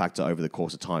will be a factor over the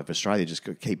course of time. If Australia just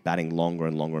keep batting longer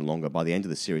and longer and longer, by the end of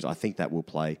the series, I think that will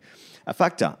play a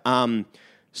factor.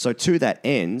 So to that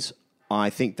end,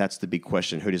 I think that's the big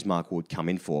question. Who does Mark Wood come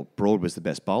in for? Broad was the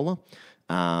best bowler.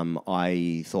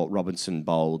 I thought Robinson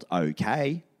bowled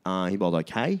okay. He bowled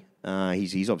okay.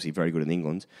 He's obviously very good in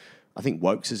England. I think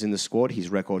Wokes is in the squad. His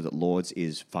record at Lords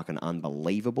is fucking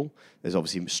unbelievable. There's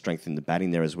obviously strength in the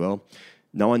batting there as well.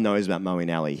 No one knows about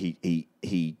Moeen Ali.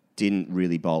 He didn't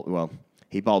really bowl well.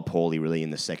 He bowled poorly really in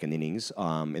the second innings.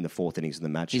 In the fourth innings of the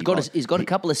match, he's got a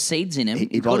couple of seeds in him.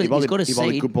 He bowled a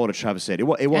good ball to Travis Head. It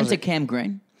wasn't and to Cam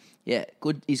Green. Yeah,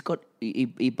 good.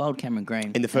 He bowled Cameron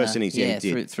Green in the first innings. Yeah,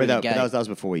 he did. Through but that was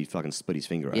before he fucking split his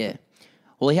finger. Yeah.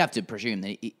 Well, you have to presume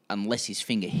that unless his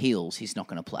finger heals, he's not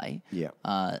going to play. Yeah.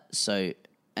 And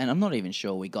I'm not even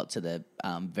sure we got to the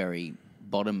very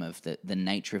bottom of the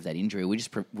nature of that injury. We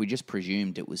just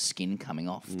presumed it was skin coming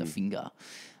off the finger.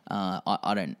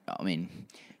 I mean,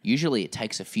 usually it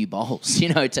takes a few bowls,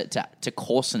 to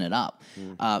coarsen it up.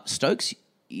 Stokes,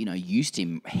 used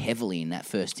him heavily in that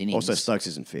first innings. Also, Stokes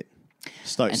isn't fit.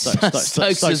 Stokes is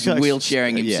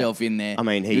wheelchairing himself in there. I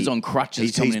mean, he was on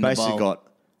crutches. He's basically got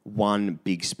one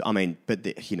big.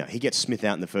 He gets Smith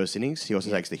out in the first innings. He also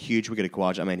takes the huge wicket of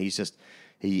Khawaja. I mean, he's just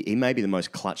he may be the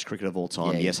most clutch cricketer of all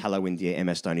time. Yes, hello India.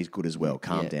 MS Dhoni's good as well.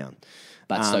 Calm down.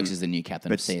 But Stokes is the new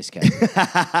captain of CSK.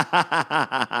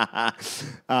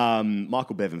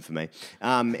 Michael Bevan for me.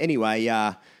 Anyway,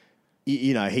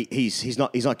 he's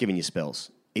not giving you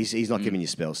spells. He's not giving you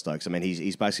spells, Stokes. I mean,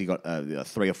 he's basically got a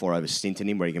 3 or 4 over stint in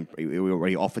him where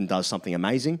he often does something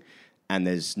amazing, and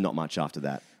there's not much after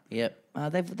that. Yep,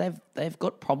 they've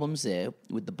got problems there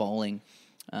with the bowling,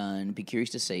 and I'd be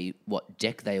curious to see what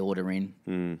deck they order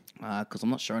in, because I'm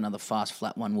not sure another fast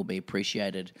flat one will be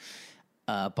appreciated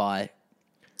by.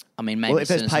 I mean, maybe if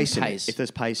there's pace in it. If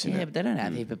there's pace in it. Yeah, but they don't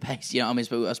have heap of pace. I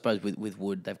suppose with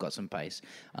Wood, they've got some pace.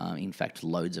 In fact,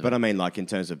 loads of it. But I mean, like, in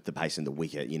terms of the pace in the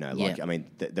wicket, I mean,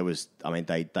 they've just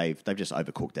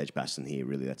overcooked Edgbaston here,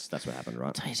 really. That's what happened,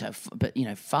 right? But,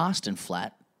 fast and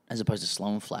flat, as opposed to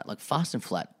slow and flat. Like, fast and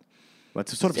flat. Well,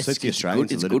 it's sort of suits the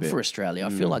Australians It's a little good bit. for Australia. I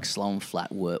feel like slow and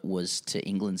flat was to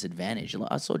England's advantage.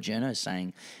 I saw Journo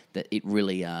saying that it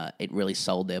really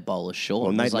sold their bowlers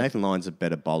short. Well, Nathan Lyon's a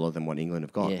better bowler than what England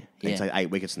have got. He take 8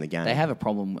 wickets in the game. They have a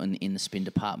problem in the spin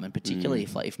department, particularly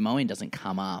if Moeen doesn't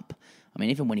come up. I mean,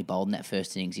 even when he bowled in that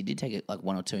first innings, he did take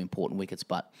 1 or 2 important wickets,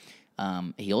 but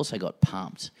he also got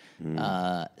pumped.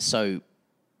 So,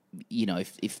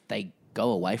 if they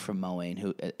go away from Moeen,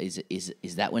 who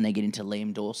is that when they get into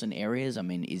Liam Dawson areas? I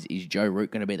mean, is Joe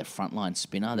Root going to be the frontline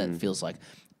spinner? That feels like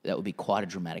that would be quite a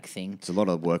dramatic thing. It's a lot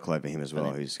of workload for him as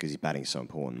well, because his batting's so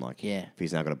important. Like, if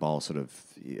he's now got to bowl sort of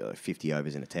 50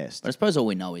 overs in a test. But I suppose all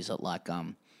we know is that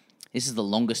this is the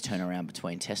longest turnaround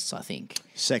between tests, I think.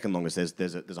 Second longest.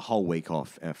 There's a whole week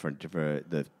off for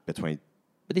the between.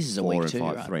 But this is a 4 week and too,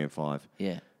 5, right? 3 and 5.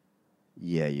 Yeah.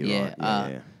 Yeah, you're right.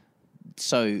 Yeah.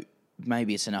 So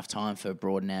maybe it's enough time for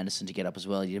Broad and Anderson to get up as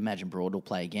well. You'd imagine Broad will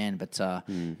play again, but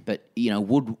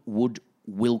Wood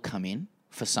will come in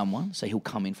for someone, so he'll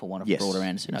come in for one of Broad or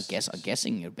Anderson. I'm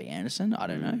guessing it'll be Anderson. I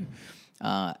don't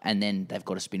know. And then they've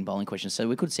got a spin bowling question, so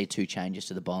we could see 2 changes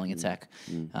to the bowling attack,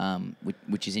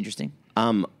 which is interesting.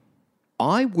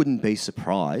 I wouldn't be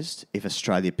surprised if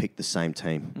Australia picked the same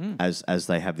team as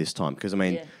they have this time, because I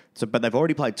mean. Yeah. But they've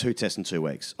already played 2 tests in 2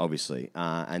 weeks, obviously,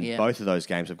 and both of those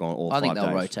games have gone all 5 days. I think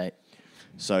they'll rotate.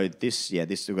 So this we've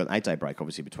got an 8-day break,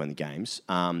 obviously, between the games.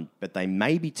 But they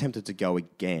may be tempted to go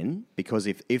again, because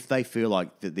if they feel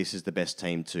like that this is the best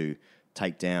team to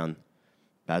take down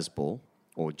BazBall,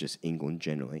 or just England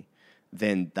generally,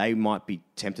 then they might be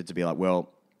tempted to be like,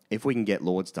 well, if we can get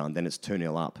Lords done, then it's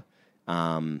 2-0 up.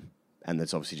 And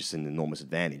that's obviously just an enormous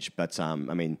advantage. But, I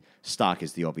mean, Stark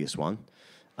is the obvious one.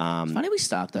 It's funny with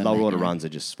Stark, though. Lower order runs are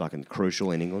just fucking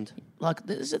crucial in England. Like,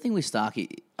 this is the thing with Stark.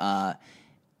 With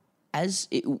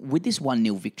this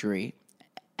 1-0 victory,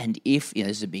 and if, this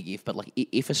is a big if, but like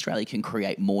if Australia can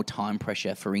create more time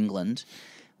pressure for England,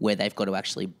 where they've got to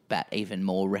actually bat even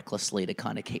more recklessly to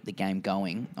kind of keep the game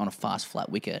going on a fast,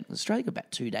 flat wicket, Australia could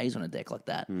bat 2 days on a deck like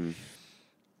that.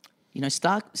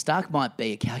 Stark might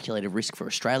be a calculated risk for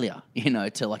Australia,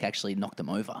 to like actually knock them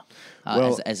over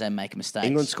as they make mistakes.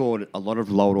 England scored a lot of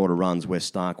lower order runs where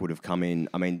Stark would have come in.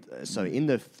 I mean, so in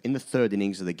the third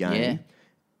innings of the game,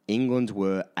 England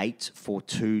were 8 for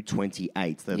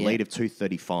 228, the lead of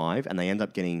 235, and they end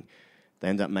up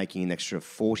making an extra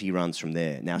 40 runs from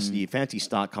there. Now, so you fancy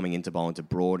Stark coming into bowling to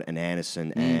Broad and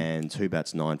Anderson, and who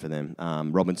bats 9 for them?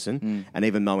 Robinson, and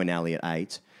even Moeen Ali at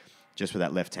 8. Just with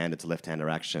that left-hander to left-hander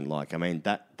action. Like, I mean,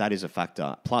 that is a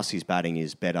factor. Plus, his batting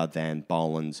is better than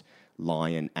Boland's,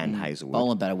 Lyon, and Hazelwood.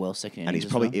 Boland batted well second innings. And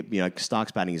he's probably,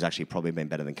 Stark's batting has actually probably been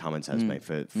better than Cummins has been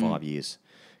for 5 years.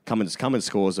 Cummins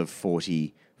scores of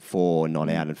 40, 4 not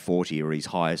out and 40 are his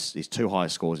 2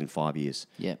 highest scores in 5 years.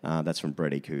 Yeah. That's from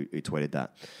Brett who tweeted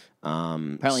that.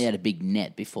 Apparently, he had a big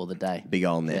net before the day. Big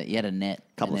old net. He had a net.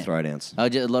 Couple of throwdowns.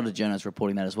 A lot of journalists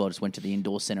reporting that as well. Just went to the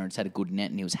indoor centre and just had a good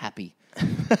net, and he was happy.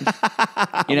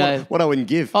 What I wouldn't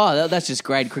give. Oh, that's just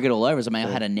grade cricket all over. I mean,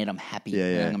 I had a net. I'm happy.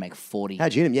 Yeah. I'm gonna make 40.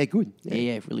 How'd you hit him? Yeah, good.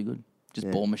 Yeah, really good. Just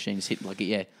ball machines hit like it.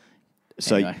 Yeah.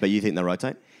 So, Anyway. but you think they'll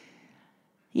rotate?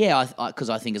 Yeah,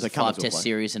 because I think it's So a Cummins will 5-test play.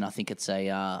 series, and I think it's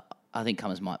a. I think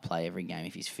Cummins might play every game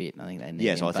if he's fit. I think they need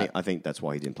Yeah, him. so I think that's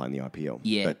why he didn't play in the IPL.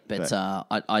 Yeah, but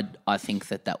I think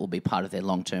that will be part of their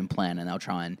long-term plan, and they'll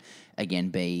try and, again,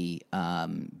 be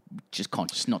just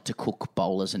conscious not to cook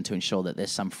bowlers and to ensure that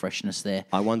there's some freshness there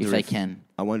if they can.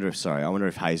 I wonder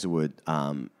if Hazelwood,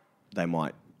 they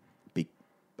might be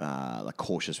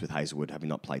cautious with Hazelwood having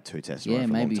not played 2 tests for a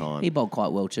long time. He bowled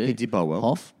quite well too. He did bowl well.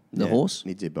 Hoff, the horse.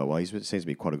 He did bowl well. He seems to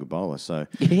be quite a good bowler. So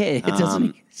Yeah, it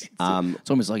doesn't. It's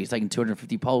almost like he's taking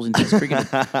 250 poles in Test cricket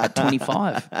at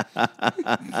 25.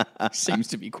 Seems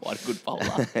to be quite a good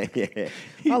bowler. Yeah,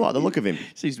 I like the look of him.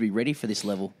 Seems to be ready for this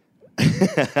level.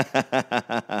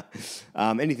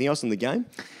 Anything else in the game?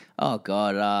 Oh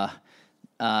God,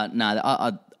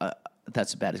 no.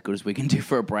 That's about as good as we can do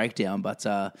for a breakdown. But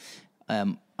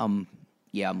I'm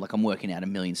working out a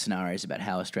million scenarios about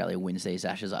how Australia wins these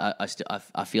Ashes.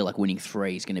 I feel like winning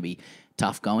 3 is going to be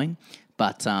tough going,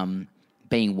 but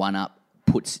being 1 up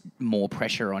puts more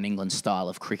pressure on England's style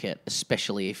of cricket,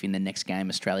 especially if in the next game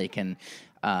Australia can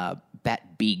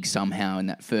bat big somehow in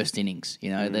that first innings.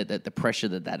 You know, the pressure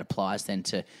that applies then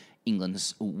to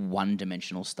England's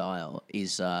one-dimensional style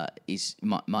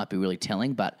might be really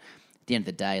telling. But at the end of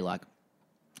the day, like,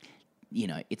 you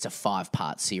know, it's a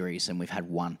 5-part series and we've had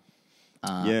 1.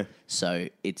 So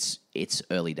it's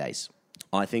early days.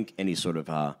 I think any sort of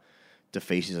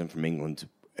defeatism from England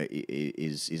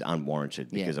is unwarranted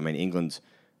because I mean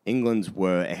England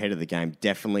were ahead of the game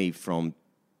definitely from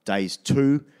days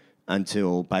 2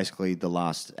 until basically the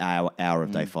last hour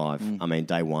of day 5. I mean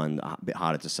day 1 a bit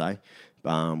harder to say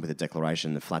with the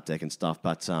declaration, the flat deck and stuff.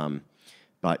 But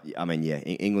I mean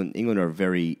England are a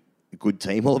very good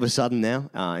team all of a sudden now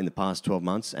in the past 12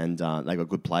 months, and they got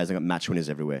good players. They got match winners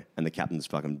everywhere, and the captain's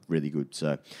fucking really good.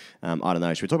 So I don't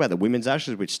know. Should we talk about the women's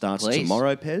Ashes, which starts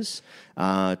tomorrow, Pez?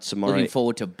 Tomorrow. Looking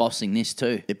forward to bossing this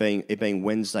too. It being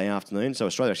Wednesday afternoon, so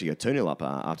Australia actually got 2-0 up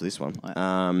after this one.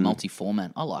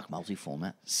 Multi-format. I like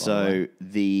multi-format. So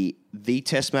the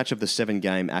test match of the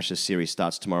 7-game Ashes series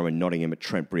starts tomorrow in Nottingham at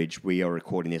Trent Bridge. We are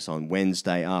recording this on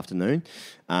Wednesday afternoon.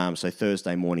 So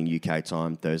Thursday morning UK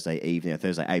time, Thursday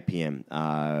 8 p.m.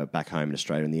 Back home in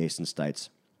Australia in the eastern states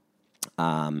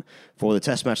for the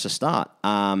test match to start.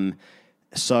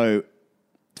 So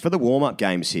for the warm-up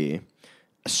games here,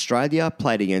 Australia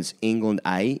played against England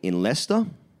A in Leicester,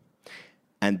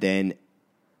 and then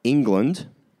England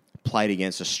played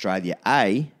against Australia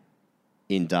A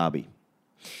in Derby.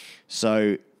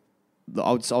 So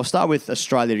I'll start with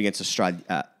Australia against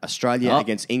Australia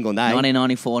against England A.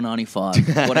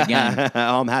 1994-95. What a game.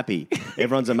 I'm happy.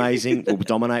 Everyone's amazing. We'll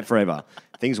dominate forever.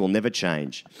 Things will never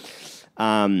change.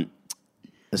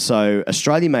 So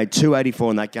Australia made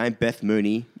 284 in that game. Beth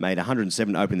Mooney made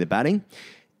 107 opening the batting.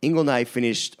 England A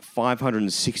finished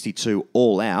 562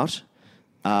 all out.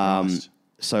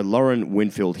 So Lauren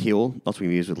Winfield Hill, not to be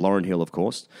confused with Lauren Hill, of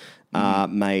course,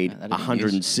 made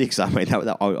 106. I mean,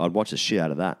 I'd watch the shit out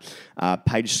of that.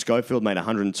 Paige Schofield made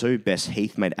 102. Bess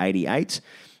Heath made 88.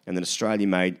 And then Australia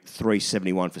made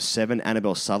 371 for 7.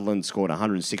 Annabelle Sutherland scored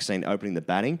 116 opening the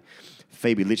batting.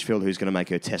 Phoebe Litchfield, who's going to make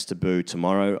her test debut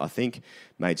tomorrow, I think,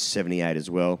 made 78 as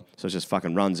well. So it's just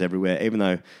fucking runs everywhere. Even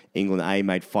though England A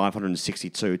made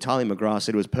 562, Talia McGrath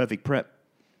said it was perfect prep.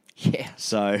 Yeah.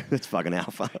 So that's fuckening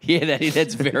alpha. Yeah,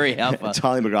 that's very alpha.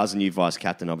 Talia McGrath's the new vice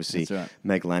captain, obviously. That's right.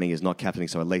 Meg Lanning is not captaining,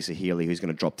 so Elisa Healy, who's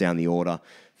going to drop down the order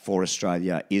for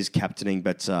Australia, is captaining.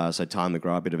 But so Talia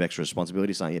McGrath, a bit of extra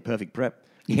responsibility, saying, yeah, perfect prep.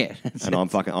 Yeah, and I'm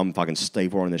fucking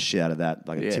Steve Warren the shit out of that.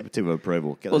 Like a tip of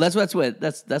approval. Well, that's where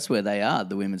they are.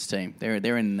 The women's team.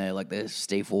 They're in their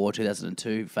Steve Waugh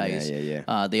 2002 phase.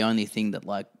 Yeah. The only thing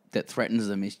that threatens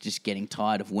them is just getting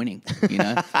tired of winning. You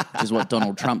know, which is what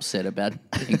Donald Trump said about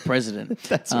being president.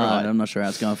 That's right. I'm not sure how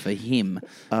it's going for him,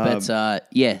 but I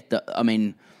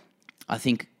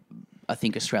think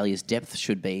Australia's depth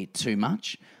should be too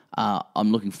much.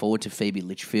 I'm looking forward to Phoebe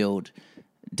Litchfield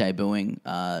debuting.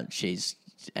 She's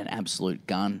an absolute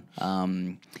gun.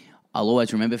 I'll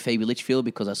always remember Phoebe Litchfield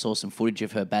because I saw some footage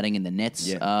of her batting in the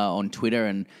nets on Twitter,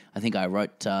 and I think I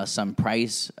wrote some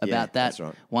praise about that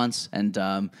once, and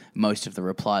most of the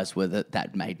replies were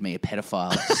that made me a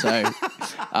pedophile. So,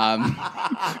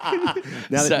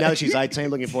 now that she's 18,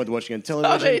 looking forward to watching on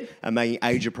television and making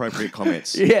age-appropriate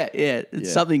comments. Yeah.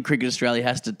 It's something Cricket Australia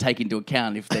has to take into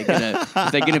account if they're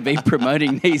gonna be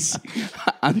promoting these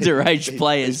underage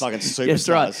players. These fucking superstars. That's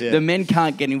right. Yeah. The men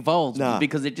can't get involved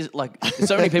because they're just like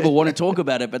so many people want to talk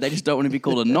about it, but they just don't want to be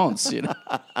called a nonce. You know?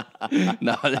 I don't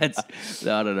know.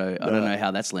 I don't know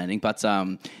how that's landing, but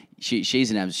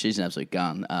she's an absolute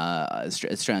gun.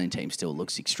 Australian team still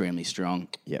looks extremely strong.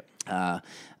 Yep.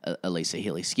 Elisa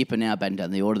Healy skipper now batting down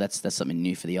the order. That's something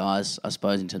new for the eyes, I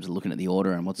suppose, in terms of looking at the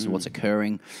order and what's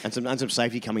occurring. And some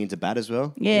safety coming into bat as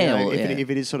well. Yeah,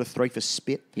 if it is sort of 3 for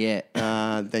spit. Yeah.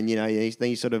 Then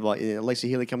you sort of like Elisa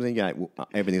Healy comes in and go, well,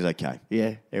 everything's okay.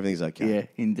 Yeah, everything's okay. Yeah,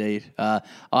 indeed.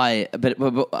 I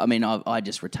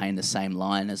just retain the same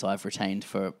line as I've retained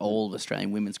for all of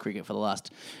Australian women's cricket for the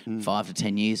last 5 to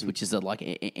 10 years, which is that like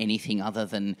anything other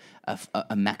than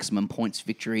a maximum points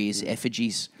victory is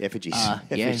effigies. Effigies,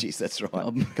 that's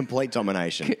right. Complete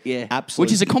domination. Yeah, absolutely.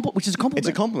 Which is a compliment. It's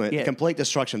a compliment. Yeah. Complete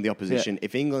destruction of the opposition. Yeah.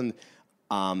 If England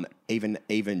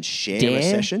even share a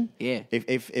session,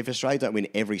 if Australia don't win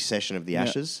every session of the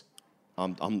Ashes,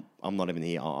 I'm not even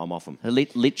here. I'm off them.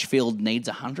 Litchfield needs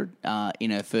 100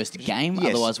 in her first game.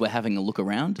 Yes. Otherwise, we're having a look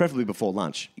around. Preferably before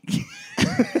lunch.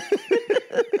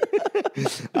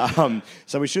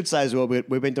 So we should say as well,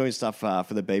 we've been doing stuff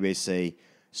for the BBC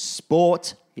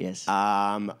Sport. Yes.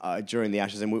 During the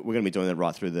Ashes, and we're going to be doing that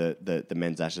right through the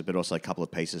men's Ashes, but also a couple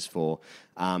of pieces for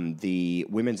the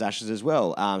women's Ashes as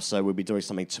well. So we'll be doing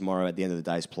something tomorrow at the end of the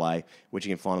day's play, which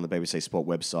you can find on the BBC Sport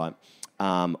website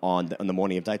on the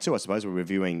morning of day 2, I suppose. We're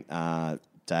reviewing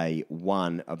day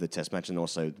 1 of the Test match and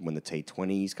also when the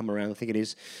T20s come around, I think it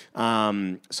is.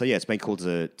 So yeah, it's been cool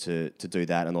to do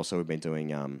that, and also we've been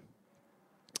doing...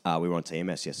 we were on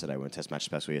TMS yesterday. We were on Test Match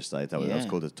Special yesterday. That was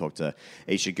cool to talk to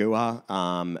Isha Guha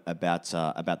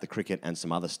about the cricket and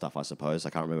some other stuff, I suppose. I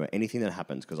can't remember anything that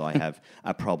happened because I have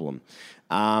a problem.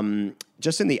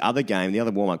 Just in the other game, the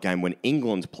other warm-up game, when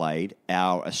England played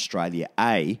our Australia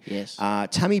A,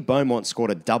 Tammy Beaumont scored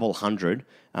a double 100.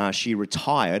 She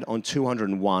retired on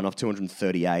 201 off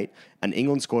 238, and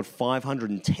England scored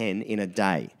 510 in a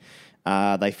day.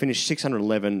 They finished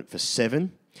 611 for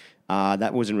 7.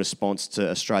 That was in response to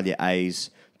Australia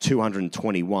A's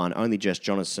 221. Only Jess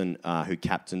Jonathan, who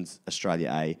captained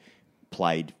Australia A,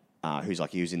 played.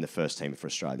 He was in the first team for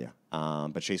Australia.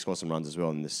 But she scored some runs as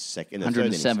well in the second.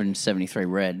 107-73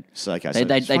 red. So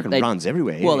they fucking runs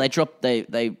everywhere. Well, they dropped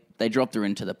her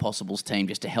into the possibles team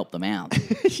just to help them out.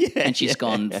 And she's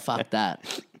gone, fuck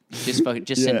that.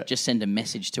 Just send a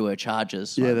message to her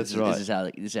charges. Yeah, that's right. This is how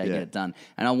you get it done.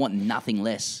 And I want nothing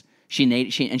less. She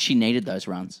needed those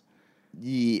runs.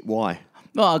 Yeah, why?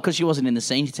 Well, because she wasn't in the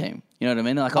senior team. You know what I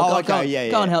mean? They're like, go and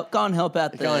help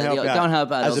out. Go and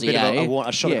help out. As a bit of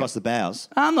a shot across the bows.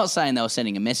 I'm not saying they were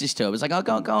sending a message to her. It was like,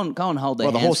 go and hold their hands.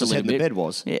 Well, the horse's head in the bed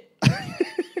was. Yeah.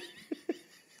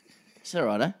 It's all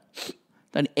right, eh?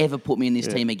 Don't ever put me in this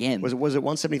team again. Was it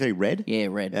 173 red? Yeah,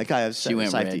 red. Okay, she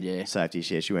went safety. Red, yeah. Safety,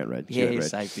 yeah, she went red.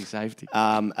 Safety.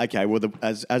 Okay, well,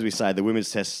 as we say,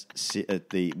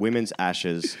 the women's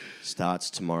Ashes starts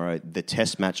tomorrow. The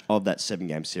Test match of that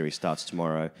 7-game series starts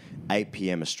tomorrow, 8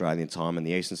 p.m. Australian time. In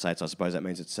the eastern states, I suppose that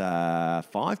means it's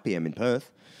 5 p.m. in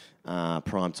Perth.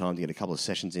 Prime time to get a couple of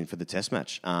sessions in for the Test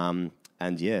match. So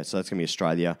that's going to be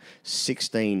Australia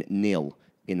 16-0.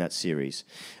 In that series.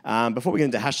 Before we get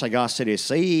into hashtag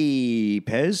AskCDSC,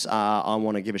 Pez, I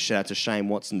want to give a shout out to Shane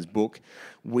Watson's book,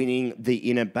 Winning the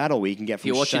Inner Battle, where you can get from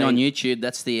If you're watching on YouTube,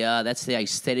 that's the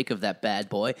aesthetic of that bad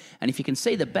boy. And if you can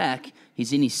see the back,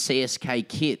 he's in his CSK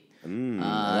kit.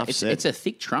 It's a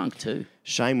thick trunk too.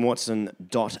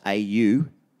 ShaneWatson.au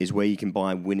is where you can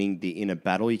buy Winning the Inner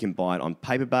Battle. You can buy it on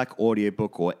paperback,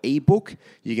 audiobook, or ebook.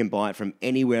 You can buy it from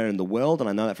anywhere in the world, and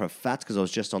I know that for a fact because I was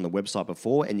just on the website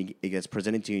before, and it gets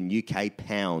presented to you in UK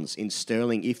pounds, in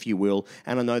sterling if you will,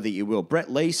 and I know that you will.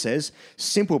 Brett Lee says,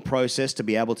 simple process to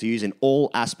be able to use in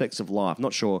all aspects of life.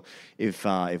 Not sure if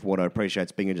what I appreciate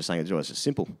is Bingham just saying it's just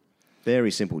simple. Very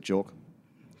simple, Jork.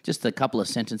 Just a couple of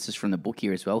sentences from the book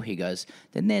here as well. He goes,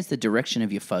 then there's the direction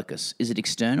of your focus. Is it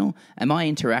external? Am I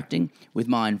interacting with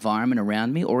my environment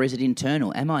around me? Or is it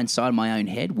internal? Am I inside my own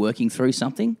head working through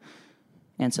something?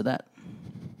 Answer that.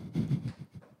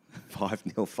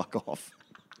 5-0, fuck off.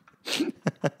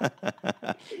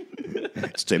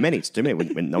 It's too many. It's too many.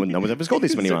 When no one's ever scored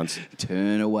this many runs.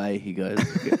 Turn away, he goes.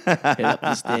 Head up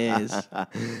the stairs.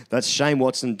 That's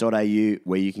shanewatson.au,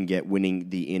 where you can get Winning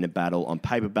the Inner Battle on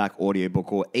paperback,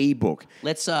 audiobook, or ebook.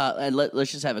 Let's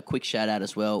just have a quick shout out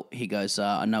as well. He goes,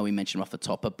 I know we mentioned off the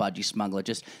top, but Budgie Smuggler,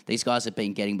 just these guys have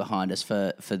been getting behind us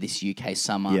for this UK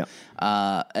summer. Yep.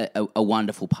 A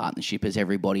wonderful partnership, as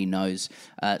everybody knows.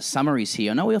 Summer is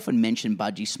here. I know we often mention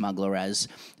Budgie Smuggler as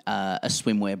a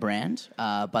swimwear brand,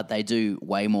 but they do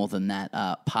way more than that.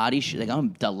 They're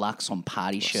going deluxe on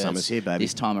party shirts. Summer's here, baby.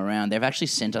 This time around. They've actually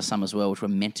sent us some as well, which we're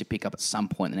meant to pick up at some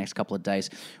point in the next couple of days,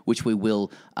 which we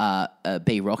will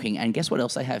be rocking. And guess what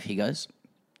else they have? He goes,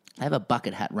 they have a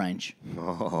bucket hat range.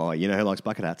 Oh, you know who likes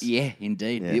bucket hats? Yeah,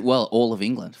 indeed. Yeah. Well, all of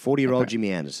England. 40-year-old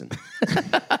Jimmy Anderson.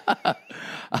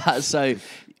 So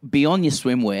beyond your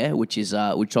swimwear, which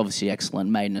obviously excellent,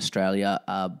 made in Australia,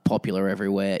 popular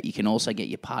everywhere, you can also get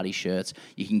your party shirts.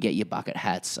 You can get your bucket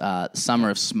hats. Summer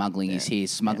of smuggling is here.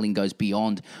 Smuggling goes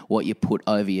beyond what you put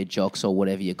over your jocks or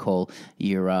whatever you call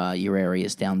your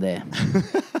areas down there.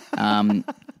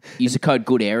 Use the code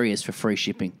GOODAREAS for free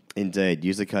shipping. Indeed.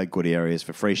 Use the code GOODAREAS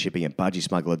for free shipping at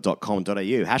budgiesmuggler.com.au.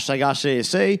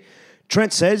 #RCSC.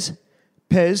 Trent says,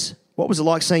 Pez, what was it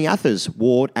like seeing Athers,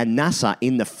 Ward and Nasser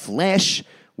in the flesh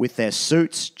with their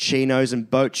suits, chinos and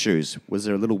boat shoes? Was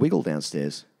there a little wiggle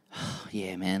downstairs?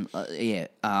 Yeah, man.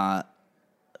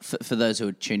 For those who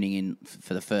are tuning in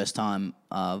for the first time,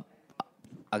 I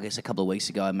guess a couple of weeks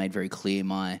ago I made very clear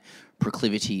my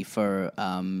proclivity for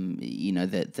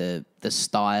the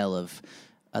style of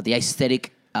the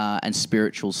aesthetic and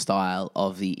spiritual style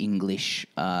of the English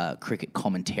cricket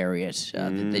commentariat,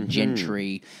 the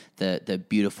gentry, the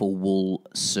beautiful wool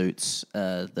suits,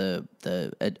 a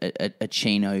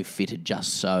chino fitted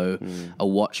just so, a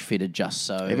watch fitted just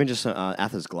so. Even just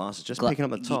Athers glasses, just picking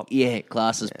up the top. Yeah,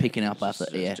 glasses picking up after,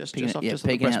 picking out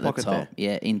the top. There.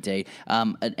 Yeah, indeed.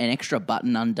 An extra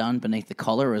button undone beneath the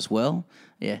collar as well.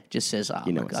 Yeah, just says,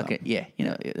 I'm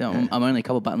only a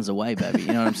couple buttons away, baby. You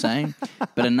know what I'm saying?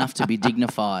 But enough to be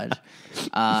dignified.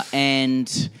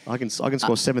 And I can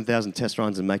score 7,000 test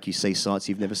runs and make you see sights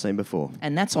you've never seen before.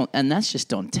 And that's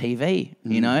just on TV.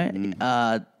 You know,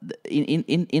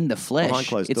 in the flesh, behind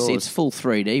closed doors. It's full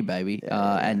 3D, baby.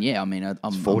 And I mean, it's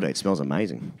 4D. It smells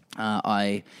amazing.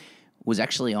 I was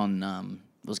actually on.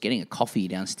 Was getting a coffee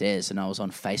downstairs, and I was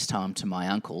on FaceTime to my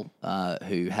uncle,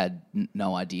 who had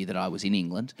no idea that I was in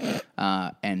England.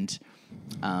 And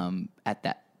at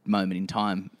that moment in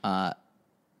time,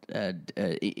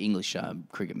 English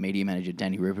cricket media manager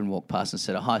Danny Rubin walked past and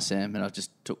said, "Oh, hi, Sam." And I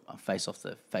just took my face off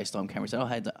the FaceTime camera and said, "Oh,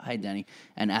 hey, Danny."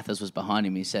 And Athers was behind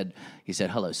him. He said,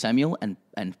 "Hello, Samuel," and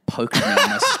poked me in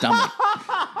my stomach.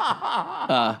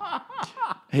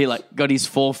 He got his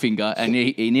forefinger and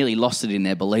he nearly lost it in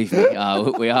there. Believe me,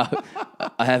 I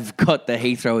have got the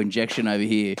Heathrow injection over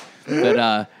here,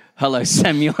 but hello,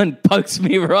 Samuel, and pokes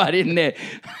me right in there,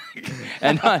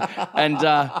 and my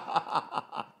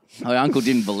uncle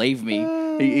didn't believe me.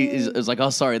 He was like, "Oh,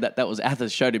 sorry, that was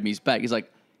Athers." Showed him his back. He's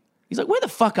like, "Where the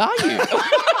fuck are you?"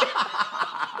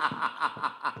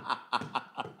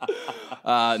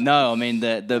 No, I mean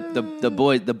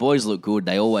the boys look good.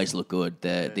 They always look good.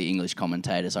 The English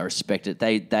commentators, I respect it.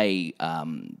 I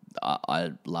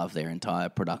love their entire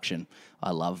production.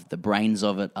 I love the brains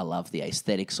of it. I love the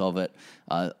aesthetics of it.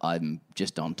 I'm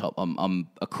just on top. I'm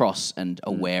across and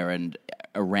aware and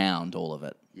around all of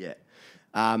it. Yeah.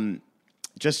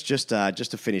 Just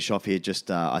to finish off here,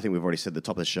 I think we've already said at the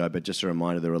top of the show, but just a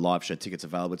reminder, there are live show tickets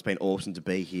available. It's been awesome to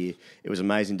be here. It was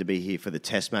amazing to be here for the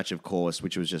Test match, of course,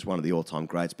 which was just one of the all-time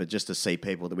greats, but just to see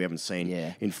people that we haven't seen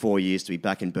in 4 years, to be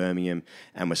back in Birmingham,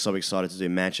 and we're so excited to do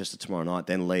Manchester tomorrow night,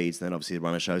 then Leeds, then obviously the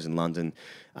runner shows in London.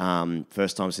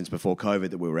 First time since before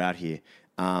COVID that we were out here,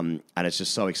 and it's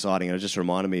just so exciting. And it just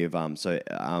reminded me of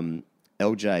LJ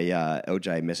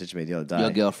messaged me the other day. Your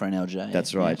girlfriend LJ.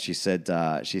 That's right.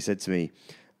 Yeah. She said to me,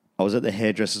 I was at the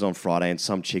hairdresser's on Friday and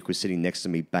some chick was sitting next to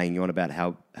me banging on about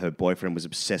how her boyfriend was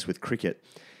obsessed with cricket.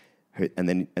 And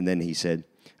then she said,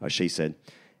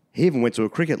 he even went to a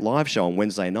cricket live show on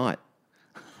Wednesday night.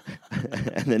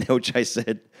 And then LJ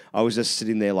said, I was just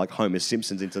sitting there like Homer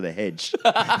Simpson's into the hedge.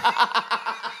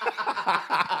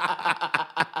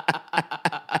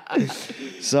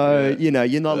 So,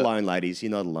 you're not alone, ladies.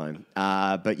 You're not alone.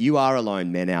 But you are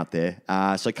alone, men out there.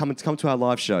 So come to our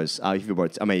live shows.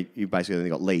 You basically only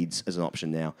got Leeds as an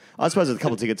option now. I suppose there's a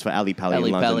couple of tickets for Ali Pali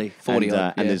in London. Ali Pali,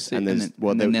 40 and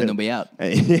then they'll be out.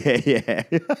 Yeah.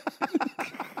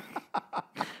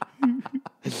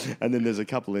 And then there's a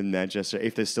couple in Manchester,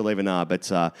 if there still even are.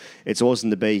 But it's awesome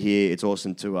to be here. It's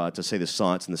awesome to see the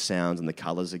sights and the sounds and the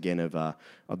colours again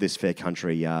of this fair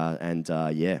country. And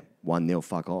 1-0,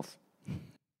 fuck off.